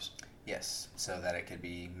stars. yes, so that it could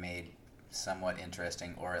be made somewhat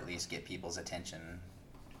interesting, or at least get people's attention.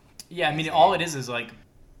 Yeah, I mean, all it is like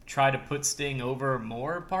try to put Sting over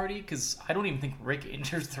more party, because I don't even think Rick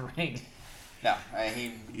enters the ring. No,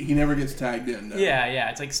 He never gets tagged in. No. Yeah,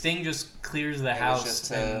 it's like Sting just clears the it was house.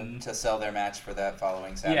 just and, to sell their match for that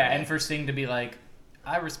following Saturday. yeah, and for Sting to be like,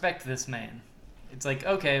 I respect this man. It's like,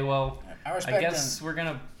 okay, well, I I respect guess him. we're going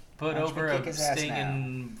to put Why don't over you kick a his ass Sting now?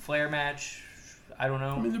 and Flair match. I don't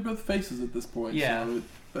know. I mean, they're both faces at this point. Yeah. So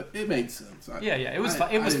but it made sense. Yeah, it was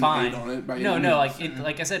I it was didn't fine. hate on it by No, any no, means.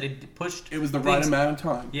 like I said, it pushed. It was the right things- amount of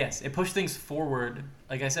time. Yes, it pushed things forward.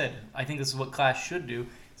 Like I said, I think this is what Clash should do.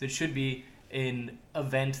 Is it should be an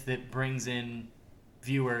event that brings in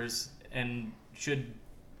viewers and should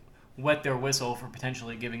wet their whistle for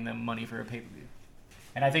potentially giving them money for a pay-per-view.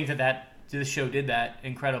 And I think that this show did that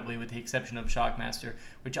incredibly, with the exception of Shockmaster,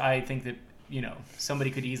 which I think that, you know,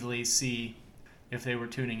 somebody could easily see if they were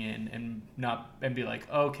tuning in and be like,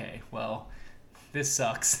 okay, well, this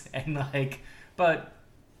sucks. And like, but,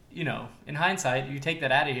 you know, in hindsight, you take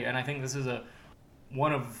that out of here, and I think this is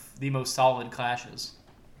one of the most solid clashes.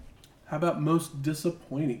 How about most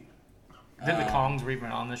disappointing? I think the Kongs were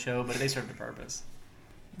even on the show, but they served a purpose.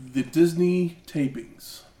 The Disney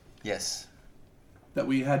tapings Yes. that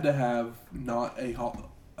we had to have not a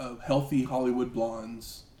healthy Hollywood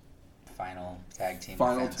Blondes Final tag team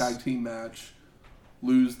final defense. tag team match,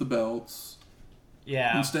 lose the belts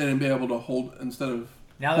Yeah. instead and be able to hold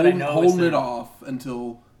Now that I know it's holding the- it off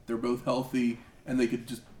until they're both healthy and they could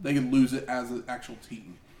lose it as an actual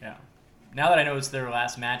team. Yeah. Now that I know it's their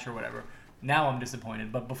last match or whatever, now I'm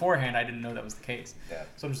disappointed. But beforehand, I didn't know that was the case. Yeah.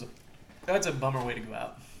 So I'm just like, that's a bummer way to go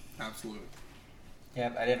out. Absolutely.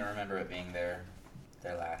 Yep, I didn't remember it being their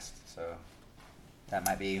last, so that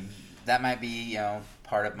might be you know,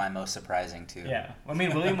 part of my most surprising too. Yeah. I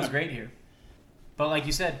mean, William was great here. But like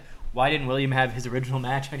you said, why didn't William have his original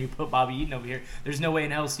match when you put Bobby Eaton over here? There's no way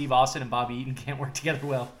in hell Steve Austin and Bobby Eaton can't work together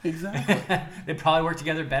well. Exactly. They probably work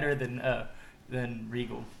together better than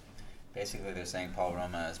Regal. Basically, they're saying Paul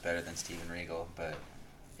Roma is better than Steven Regal, but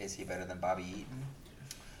is he better than Bobby Eaton?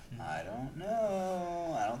 I don't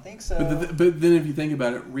know. I don't think so. But then if you think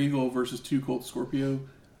about it, Regal versus Two Cold Scorpio,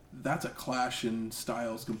 that's a clash in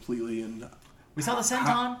styles completely. And We saw the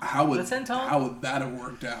senton. How would the senton? how would that have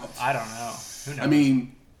worked out? I don't know. Who knows? I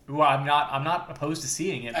mean, well, I'm not opposed to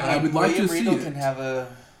seeing it. But I would like to William see Regal it. can have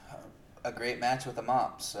a great match with a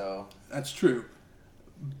mop. So that's true.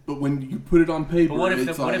 But when you put it on paper, But what if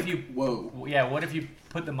it's what like, if you whoa. Yeah, what if you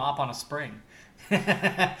put the mop on a spring?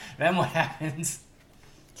 Then what happens?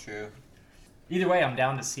 true. Either way, I'm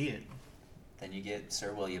down to see it. Then you get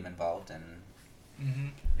Sir William involved,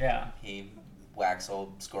 and Yeah, he whacks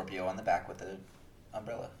old Scorpio on the back with the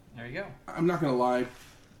umbrella. there you go. I'm not gonna lie.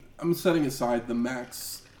 I'm setting aside the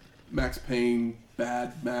Max Payne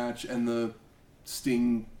bad match and the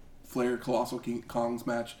Sting Flair Colossal Kong's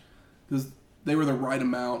match because they were the right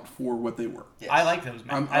amount for what they were. Yes. I like those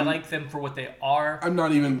matches. I I'm- like them for what they are. I'm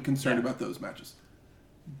not even concerned Yeah. about those matches.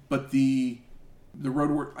 But the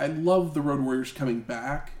Road Warriors, I love the Road Warriors coming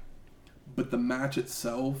back, but the match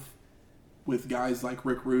itself with guys like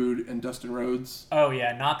Rick Rude and Dustin Rhodes, Oh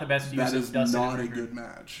yeah, not the best use that of is Dustin not and a Rick good Rude.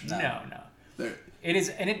 match. No. They're- It is,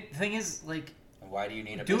 and the thing is, like, Why do you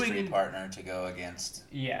need a Doing mystery in- partner to go against?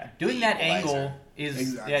 yeah, doing that Equalizer. angle is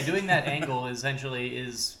Exactly. doing that angle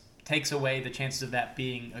essentially takes away the chances of that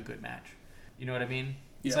being a good match. You know what I mean?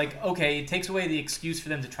 It's Yeah. like, okay, it takes away the excuse for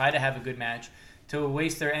them to try to have a good match, to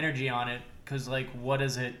waste their energy on it, because like, what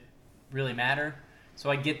does it really matter? So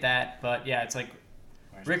I get that, but yeah, it's like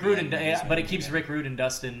Rick Rude but it keeps Rick Rude and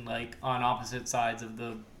Dustin like on opposite sides of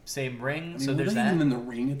the same ring. I mean, so were there's they that. even in the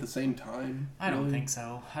ring at the same time? I don't really? think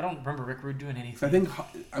so. I don't remember Rick Rude doing anything. I think,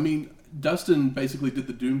 I mean, Dustin basically did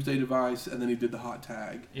the Doomsday Device, and then he did the hot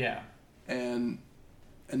tag, Yeah. and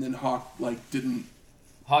then Hawk like didn't,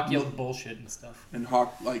 Hawk yelled bullshit and stuff. and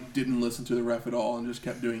Hawk like didn't listen to the ref at all and just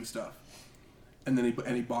kept doing stuff, and then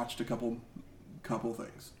he botched a couple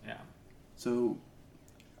things. Yeah. So,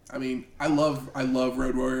 I mean, I love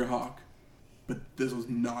Road Warrior Hawk, but this was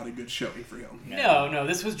not a good showing for him. No,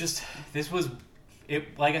 this was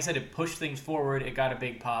it. Like I said, it pushed things forward. It got a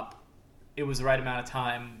big pop. It was the right amount of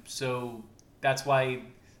time. So that's why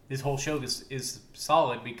this whole show is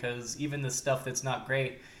solid, because even the stuff that's not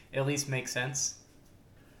great at least makes sense.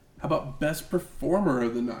 How about best performer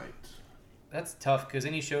of the night? That's tough, because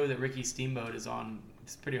any show that Ricky Steamboat is on,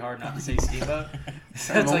 it's pretty hard not to say Steamboat.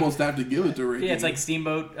 So I it's like, almost have to give it to Ricky. yeah, it's like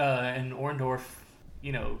Steamboat and Orndorff,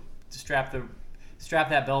 strap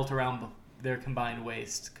that belt around their combined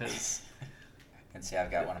waist, because... I can see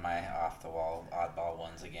I've got one of my off-the-wall oddball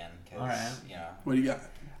ones again. Cause, All right. What do you got?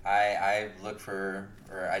 I look for,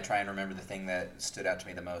 or I try and remember the thing that stood out to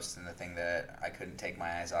me the most and the thing that I couldn't take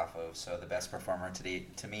my eyes off of. So the best performer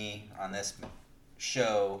to me on this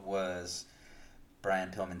show was Brian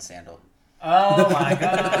Pillman Sandal. Oh my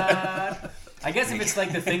god! I guess if it's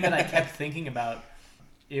like the thing that I kept thinking about,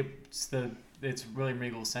 it's really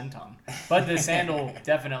Regal Senton. But the sandal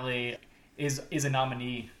definitely is a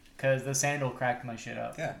nominee, because the sandal cracked my shit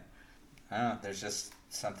up. Yeah. I don't know. There's just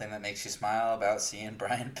something that makes you smile about seeing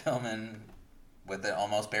Brian Pillman with it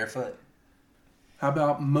almost barefoot. How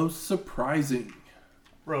about most surprising?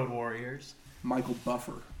 Road Warriors. Michael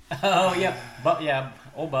Buffer. Oh yeah,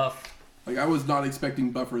 old Buff. Like, I was not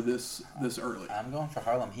expecting Buffer this early. I'm going for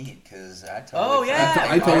Harlem Heat because I Oh, totally yeah.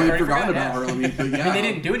 forgot. I totally already forgot forgot, about yeah. Harlem Heat, but yeah. I mean, they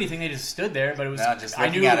didn't do anything; they just stood there. But it was No, just I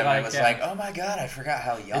looking knew at him, I like, was yeah. like, oh my god, I forgot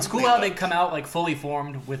how young It's cool they how look. they come out like fully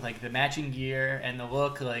formed with like the matching gear and the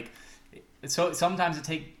look. Like, so sometimes it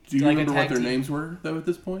takes. Do you like remember a what tag their team. names were, though, at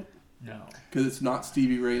this point? No. Because it's not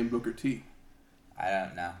Stevie Ray and Booker T. I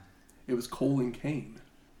don't know. It was Cole and Kane.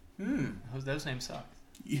 Those names suck.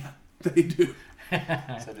 Yeah, they do.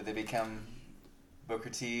 So did they become Booker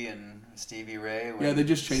T and Stevie Ray when Yeah, they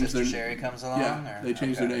just changed Sister their Sherry comes along? Yeah, or? they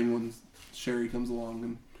changed Okay. their name when Sherry comes along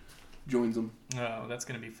and joins them. Oh, that's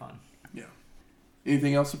gonna be fun. Yeah.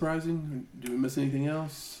 Anything else surprising? Do we miss anything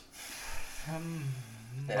else?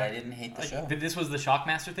 That I didn't hate the show. This was the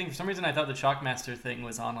Shockmaster thing. For some reason, I thought the Shockmaster thing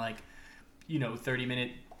was on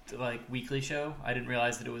 30-minute weekly show. I didn't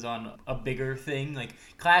realize that it was on a bigger thing. Like,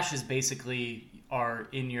 Clash is basically our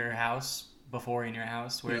in your house before in your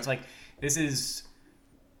house, where Yeah. it's like, this is,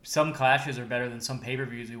 some clashes are better than some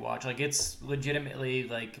pay-per-views we watch. Like, it's legitimately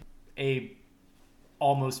like a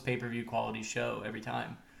almost pay-per-view quality show every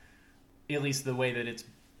time. At least the way that it's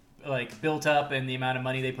like built up and the amount of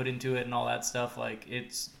money they put into it and all that stuff. Like,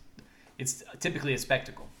 it's typically a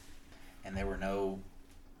spectacle. And there were no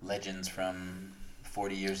legends from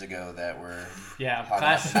 40 years ago that were Yeah, hogging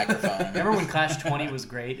Clash. up the microphone. Remember when Clash 20 was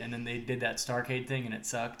great, and then they did that Starcade thing and it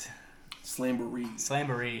sucked? Slamboree.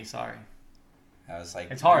 Slamboree, sorry. I was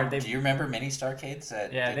like, It's hard. Do you remember many Starcades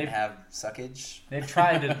that Yeah, didn't they've- have suckage?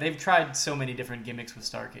 They've tried so many different gimmicks with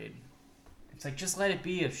Starcade. It's like, just let it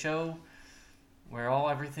be a show where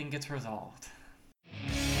everything gets resolved.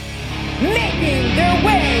 Making their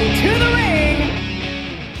way to the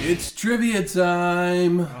ring. It's trivia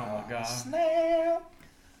time. Oh my god. Snap!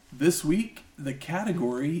 This week, the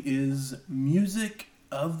category is Music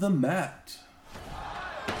of the Mat.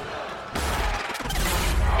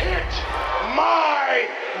 It's my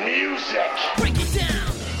music.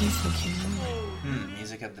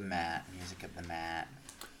 Music of the mat. Music of the mat.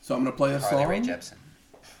 So I'm going to play a Carly Rae song, Jepsen.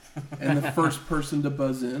 and the first person to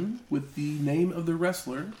buzz in with the name of the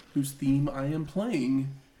wrestler whose theme I am playing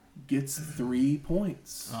gets 3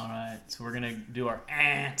 points. Alright, so we're gonna do our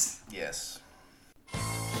ants. Yes.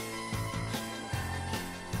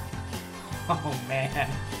 Oh man.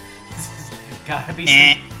 This has gotta be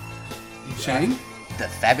Eh. some Shane? The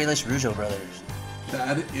Fabulous Rougeau Brothers.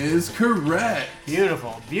 That is correct.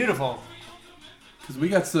 beautiful, beautiful. Because we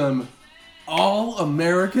got some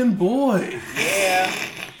All-American Boys. Yeah.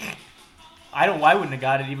 I wouldn't have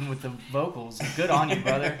got it even with the vocals. Good on you,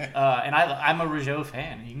 brother. And I'm a Rougeau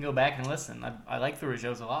fan. You can go back and listen. I like the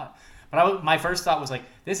Rougeaus a lot. But my first thought was like,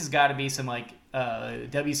 this has got to be some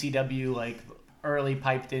WCW early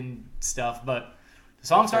piped in stuff. But the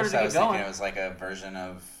song started First to I get was going. thinking it was like a version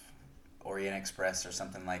of Orient Express or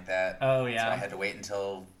something like that. Oh, yeah. So I had to wait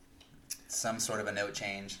until some sort of a note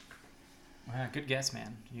change. Yeah, good guess,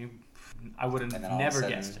 man. I would have And then all of a never sudden-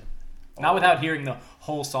 guessed it. Not without hearing the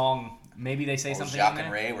whole song. Maybe they say something Jacques in there.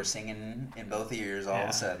 and Ray were singing in both ears all of Yeah.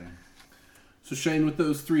 a sudden. So Shane with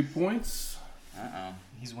those 3 points. Uh-oh.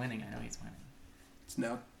 He's winning. I know he's winning. It's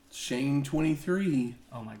now Shane 23,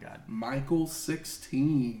 Oh my God. Michael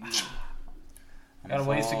 16. Got a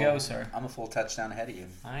ways to go, sir. I'm a full touchdown ahead of you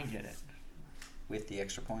I get it. with the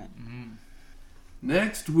extra point.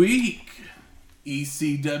 Next week,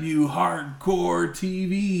 ECW Hardcore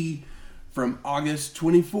TV from August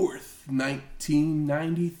 24th,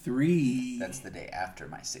 1993. That's the day after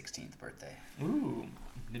my 16th birthday. Ooh.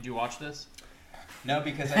 Did you watch this? No,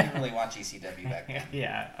 because I didn't really watch ECW back then.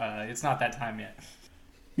 Yeah. It's not that time yet.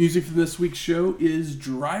 Music for this week's show is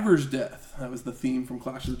Driver's Death. That was the theme from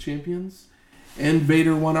Clash of the Champions. And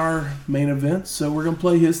Vader won our main event, so we're going to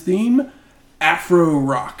play his theme, Afro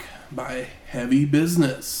Rock by Heavy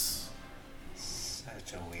Business.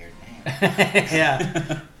 Such a weird name.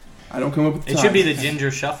 Yeah. I don't come up with the It should be time. the Ginger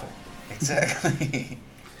Shuffle. Exactly.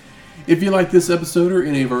 If you like this episode or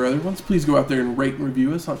any of our other ones, please go out there and rate and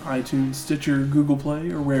review us on iTunes, Stitcher, Google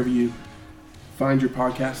Play, or wherever you find your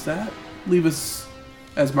podcast at. Leave us,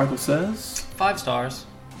 as Michael says. 5 stars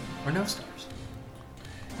or no stars.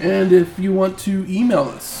 And if you want to email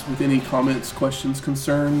us with any comments, questions,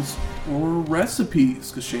 concerns, or recipes,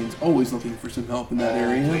 because Shane's always looking for some help in that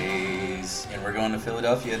area. Always. And we're going to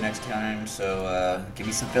Philadelphia next time, so give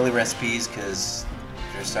me some Philly recipes, because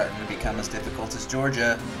they're starting to become as difficult as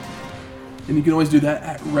Georgia. And you can always do that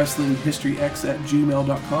at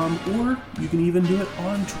WrestlingHistoryX@gmail.com, or you can even do it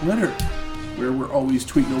on Twitter, where we're always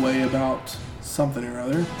tweeting away about something or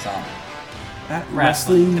other. So, At Wrestling.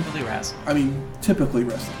 wrestling. Typically wrestling. I mean, typically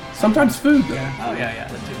wrestling. Sometimes food, though. Oh, yeah,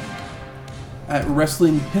 that too. At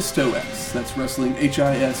Wrestling HistoX. That's Wrestling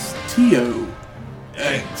HISTOX.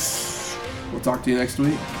 We'll talk to you next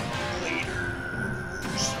week.